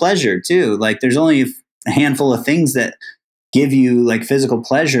form of pleasure too. Like there's only a handful of things that give you like physical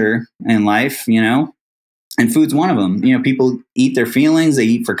pleasure in life, you know, and food's one of them. You know, people eat their feelings, they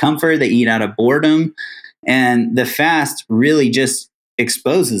eat for comfort, they eat out of boredom. And the fast really just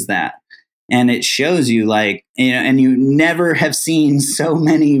exposes that. And it shows you like, you know, and you never have seen so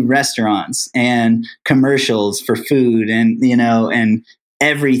many restaurants and commercials for food and, you know, and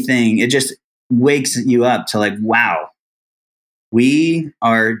everything. It just wakes you up to like, wow,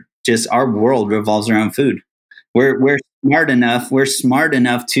 our world revolves around food. We're smart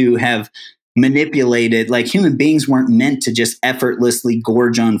enough to have manipulated, like human beings weren't meant to just effortlessly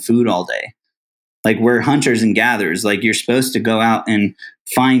gorge on food all day. Like we're hunters and gatherers. Like you're supposed to go out and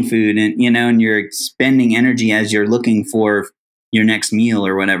find food, and, you know, and you're expending energy as you're looking for your next meal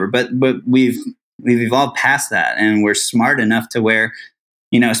or whatever. But we've evolved past that, and we're smart enough to where,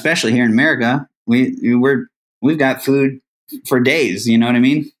 you know, especially here in America, we've got food for days. You know what I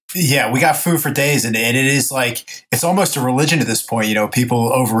mean? Yeah, we got food for days, and it is like, it's almost a religion at this point, you know,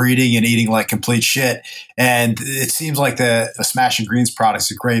 people overeating and eating like complete shit. And it seems like the Smashin Greens product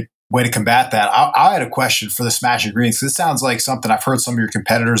is a great way to combat that. I had a question for the Smashin Greens, because it sounds like something I've heard some of your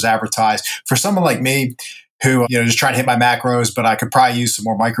competitors advertise. For someone like me, who, you know, just trying to hit my macros, but I could probably use some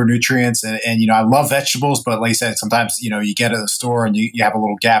more micronutrients. And you know, I love vegetables, but like you said, sometimes, you know, you get to the store and you have a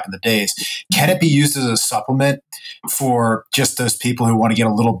little gap in the days. Can it be used as a supplement for just those people who want to get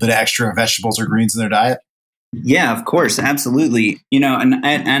a little bit of extra vegetables or greens in their diet? Yeah, of course. Absolutely. You know, and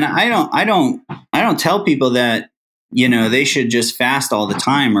I don't tell people that, you know, they should just fast all the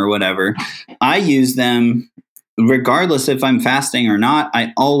time or whatever. I use them regardless if I'm fasting or not.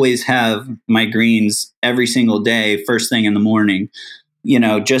 I always have my greens every single day, first thing in the morning, you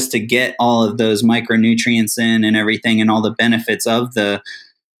know, just to get all of those micronutrients in and everything, and all the benefits of the,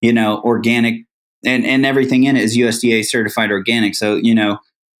 you know, organic, and everything in it is USDA certified organic. So, you know,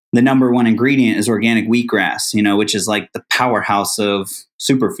 the number one ingredient is organic wheatgrass, you know, which is like the powerhouse of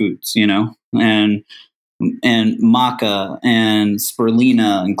superfoods, you know, and maca and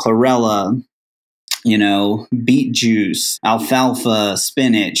spirulina and chlorella, you know, beet juice, alfalfa,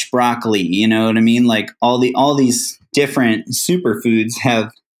 spinach, broccoli, you know what I mean? Like all these different superfoods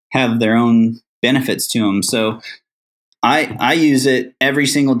have their own benefits to them. So I use it every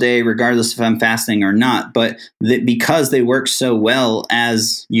single day, regardless if I'm fasting or not, but because they work so well,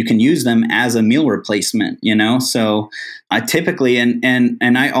 as you can use them as a meal replacement, you know? So I typically, and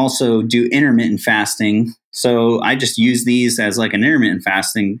I also do intermittent fasting. So I just use these as like an intermittent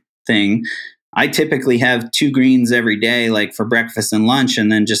fasting thing. I typically have 2 greens every day, like for breakfast and lunch,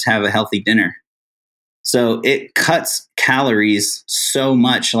 and then just have a healthy dinner. So it cuts calories so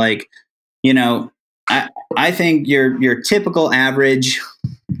much. Like, you know, I think your typical average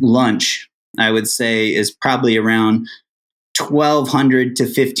lunch, I would say, is probably around 1,200 to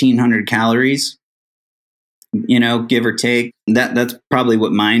 1,500 calories, you know, give or take. That's probably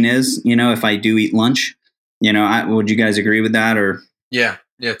what mine is, you know, if I do eat lunch. You know, would you guys agree with that? Or Yeah,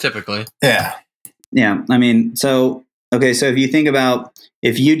 typically. Yeah. I mean, so if you think about,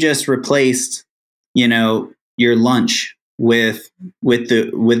 if you just replaced, you know, your lunch with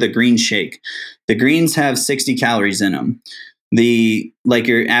the green shake, the greens have 60 calories in them. Like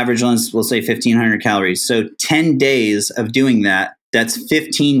your average lunch will say 1,500 calories. So 10 days of doing that, that's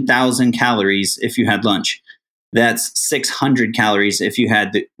 15,000 calories if you had lunch. That's 600 calories if you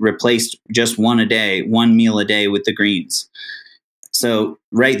had replaced just one meal a day with the greens. So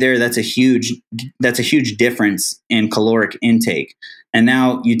right there, that's a huge difference in caloric intake. And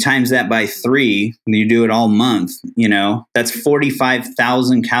now you times that by 3, and you do it all month, you know, that's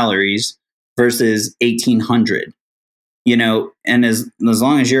 45,000 calories versus 1,800. and as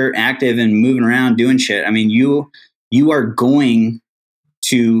long as you're active and moving around doing shit, I mean, you are going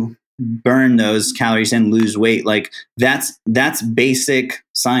to burn those calories and lose weight. Like that's basic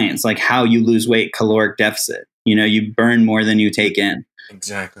science, like how you lose weight, caloric deficit. You burn more than you take in.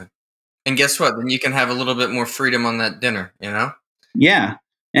 Exactly. And guess what? Then you can have a little bit more freedom on that dinner, Yeah.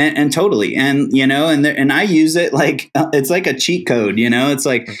 And totally. And, and I use it like, it's like a cheat code, it's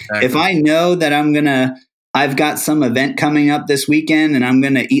like, Exactly. if I know that I've got some event coming up this weekend and I'm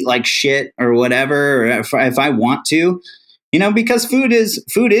going to eat like shit or whatever, or if I want to, because food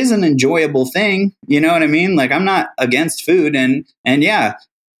is an enjoyable thing. You know what I mean? Like I'm not against food and yeah,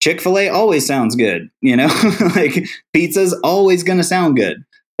 Chick-fil-A always sounds good, like pizza's always going to sound good.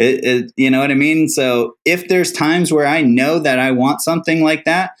 You know what I mean? So if there's times where I know that I want something like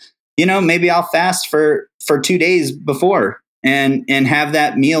that, maybe I'll fast for 2 days before and have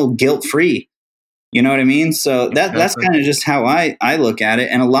that meal guilt free. You know what I mean? So that's kind of just how I look at it.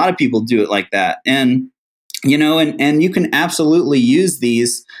 And a lot of people do it like that. And, and you can absolutely use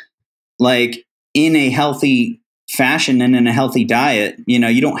these like in a healthy fashion and in a healthy diet.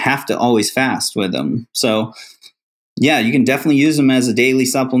 You don't have to always fast with them. So yeah, you can definitely use them as a daily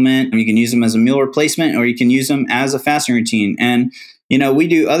supplement. You can use them as a meal replacement, or you can use them as a fasting routine. And, we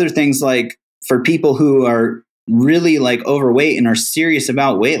do other things like for people who are really like overweight and are serious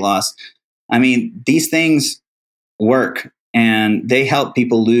about weight loss. I mean, these things work and they help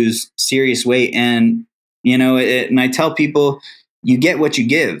people lose serious weight. And, and I tell people, you get what you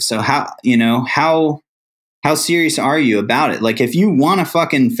give. So how serious are you about it? Like if you want to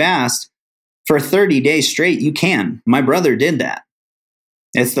fucking fast for 30 days straight, you can. My brother did that.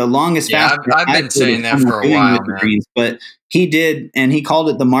 It's the longest fast. I've been saying that for a while, man. Greens, but he did, and he called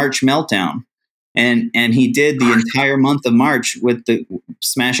it the March meltdown. And he did the entire month of March with the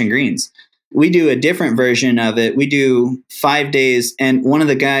Smashin Greens. We do a different version of it. We do 5 days. And one of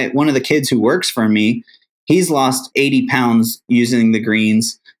the kids who works for me, he's lost 80 pounds using the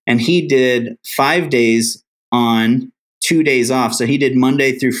greens. And he did 5 days on, 2 days off. So he did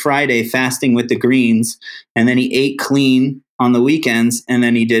Monday through Friday fasting with the greens. And then he ate clean on the weekends. And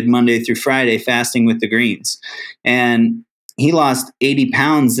then he did Monday through Friday fasting with the greens. And he lost 80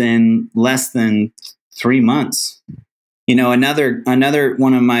 pounds in less than 3 months. Another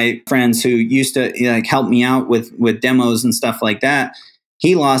one of my friends who used to like help me out with demos and stuff like that,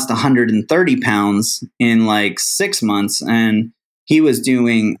 he lost 130 pounds in like 6 months, and he was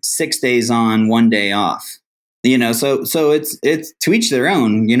doing 6 days on, 1 day off. So it's to each their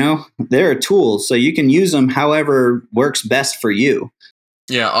own. They're a tool, so you can use them however works best for you.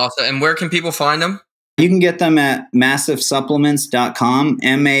 Yeah, awesome. And where can people find them? You can get them at massivsupplements.com,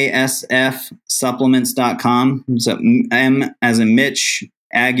 MASF supplements.com. So M as in Mitch,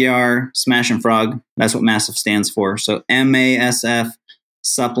 Aguiar, Smash and Frog. That's what Massive stands for. So MASF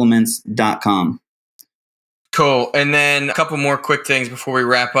supplements.com. Cool. And then a couple more quick things before we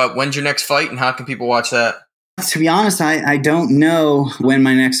wrap up. When's your next fight and how can people watch that? To be honest, I don't know when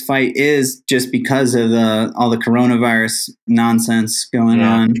my next fight is, just because of all the coronavirus nonsense going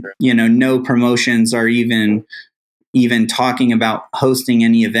on. True. No promotions are even talking about hosting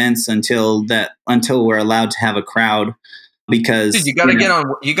any events until we're allowed to have a crowd. Because dude, you got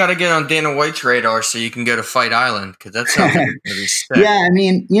to get on Dana White's radar so you can go to Fight Island, because that sounds like it's gonna be sick. Yeah, I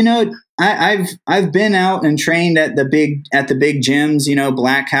mean, I've been out and trained at the big gyms,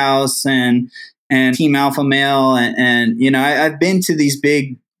 Black House and Team Alpha Male, and I've been to these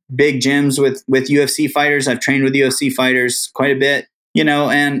big gyms with UFC fighters. I've trained with UFC fighters quite a bit,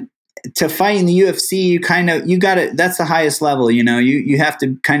 and to fight in the UFC, you got to, that's the highest level, you have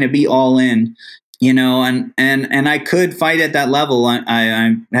to kind of be all in, and I could fight at that level.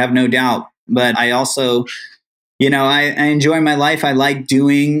 I have no doubt, but I also, I enjoy my life. I like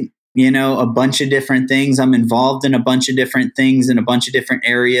doing, a bunch of different things. I'm involved in a bunch of different things in a bunch of different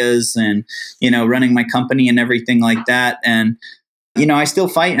areas, and, running my company and everything like that. And, I still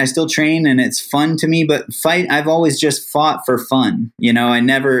fight and I still train, and it's fun to me, but I've always just fought for fun. I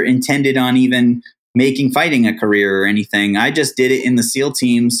never intended on even making fighting a career or anything. I just did it in the SEAL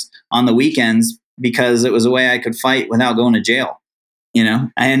teams on the weekends because it was a way I could fight without going to jail.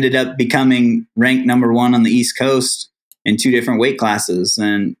 I ended up becoming ranked number 1 on the East Coast in 2 different weight classes,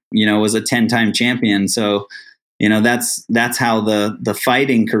 and, was a 10-time champion. So, that's how the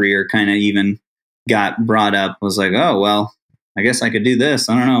fighting career kind of even got brought up. Was like, oh, well, I guess I could do this.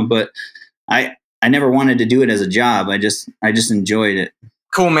 I don't know. But I never wanted to do it as a job. I just enjoyed it.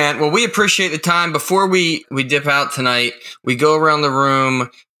 Cool, man. Well, we appreciate the time. Before we dip out tonight, we go around the room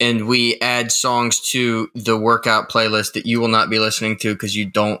and we add songs to the workout playlist that you will not be listening to because you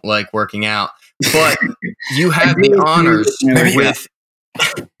don't like working out. but you have the honors with.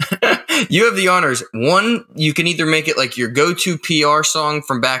 You have the honors. One, you can either make it like your go-to PR song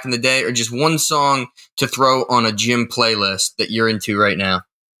from back in the day, or just one song to throw on a gym playlist that you're into right now.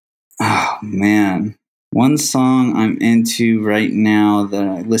 Oh man, one song I'm into right now that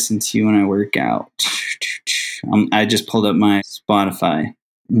I listen to when I work out. I just pulled up my Spotify.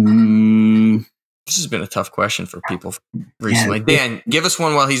 This has been a tough question for people recently. Yeah. Dan, give us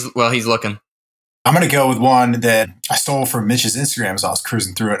one while he's looking. I'm going to go with one that I stole from Mitch's Instagram as I was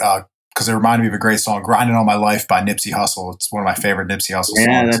cruising through it because it reminded me of a great song, "Grinding All My Life" by Nipsey Hussle. It's one of my favorite Nipsey Hussle songs.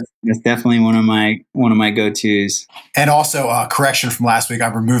 Yeah, that's definitely one of my go-tos. And also, correction from last week,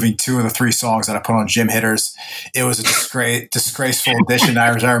 I'm removing 2 of the 3 songs that I put on Gym Hitters. It was a disgraceful addition. I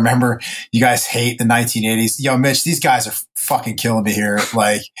remember you guys hate the 1980s. Yo, Mitch, these guys are fucking killing me here.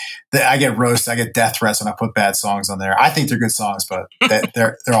 Like, I get roasted, I get death threats when I put bad songs on there. I think they're good songs, but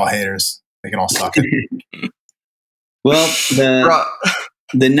they're all haters. They can all suck it. Well,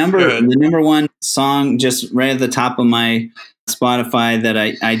 the number one song just right at the top of my Spotify that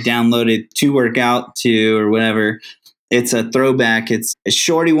I downloaded to work out to or whatever. It's a throwback. It's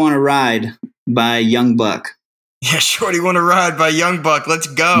 "Shorty Wanna Ride" by Young Buck. Yeah, "Shorty Wanna Ride" by Young Buck. Let's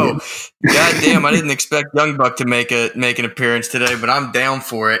go. God damn, I didn't expect Young Buck to make an appearance today, but I'm down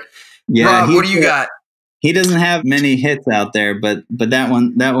for it. Yeah, Rob, what do you got? He doesn't have many hits out there, but that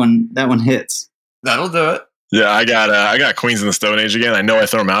one hits. That'll do it. Yeah, I got Queens of the Stone Age again. I know I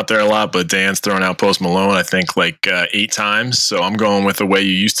throw them out there a lot, but Dan's throwing out Post Malone, I think, like 8 times. So I'm going with "The Way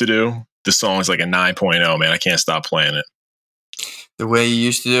You Used to Do." This song is like a 9.0, man. I can't stop playing it. "The Way You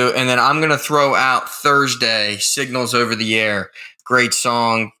Used to Do." And then I'm going to throw out "Thursday," Signals Over the Air. Great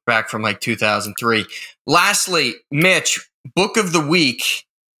song back from like 2003. Lastly, Mitch, book of the week.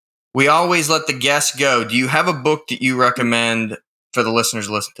 We always let the guests go. Do you have a book that you recommend for the listeners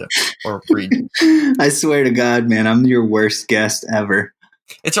to listen to or read? I swear to God, man, I'm your worst guest ever.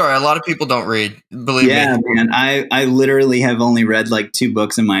 It's all right. A lot of people don't read. Believe me. Yeah, man. I literally have only read like 2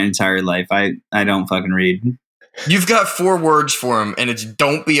 books in my entire life. I don't fucking read. You've got 4 words for him, and it's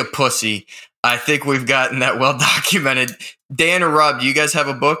 "don't be a pussy." I think we've gotten that well documented. Dan or Rob, do you guys have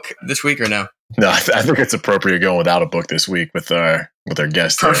a book this week or no? No, I think it's appropriate going without a book this week with our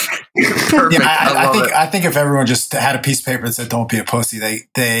guest. Perfect. Yeah, I think if everyone just had a piece of paper that said "don't be a pussy,"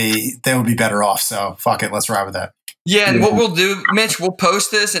 they would be better off. So fuck it, let's ride with that. Yeah, and what we'll do, Mitch, we'll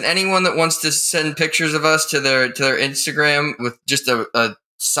post this, and anyone that wants to send pictures of us to their Instagram with just a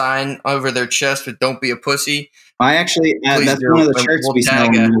sign over their chest with "don't be a pussy." I actually that's do. One of the shirts we sell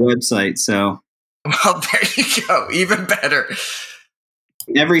on it. the website. So, well, there you go. Even better.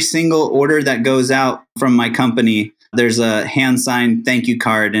 Every single order that goes out from my company, there's a hand signed thank you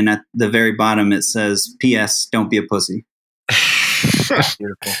card, and at the very bottom it says, "P.S. Don't be a pussy."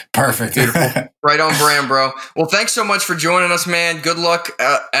 Beautiful. Perfect. Beautiful. Right on brand, bro. Well, thanks so much for joining us, man. Good luck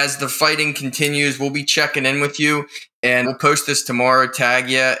as the fighting continues. We'll be checking in with you, and we'll post this tomorrow, tag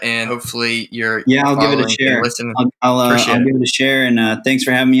you, and hopefully you're I'll give it a share. I'll give it a share, and thanks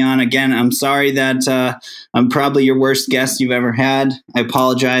for having me on again. I'm sorry that I'm probably your worst guest you've ever had. I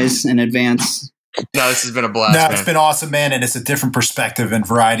apologize in advance. No, this has been a blast. No, it's been awesome, man, and it's a different perspective and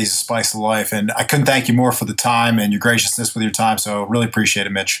varieties of spice of life. And I couldn't thank you more for the time and your graciousness with your time. So really appreciate it,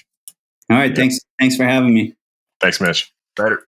 Mitch. All right, thanks for having me. Thanks, Mitch. Better.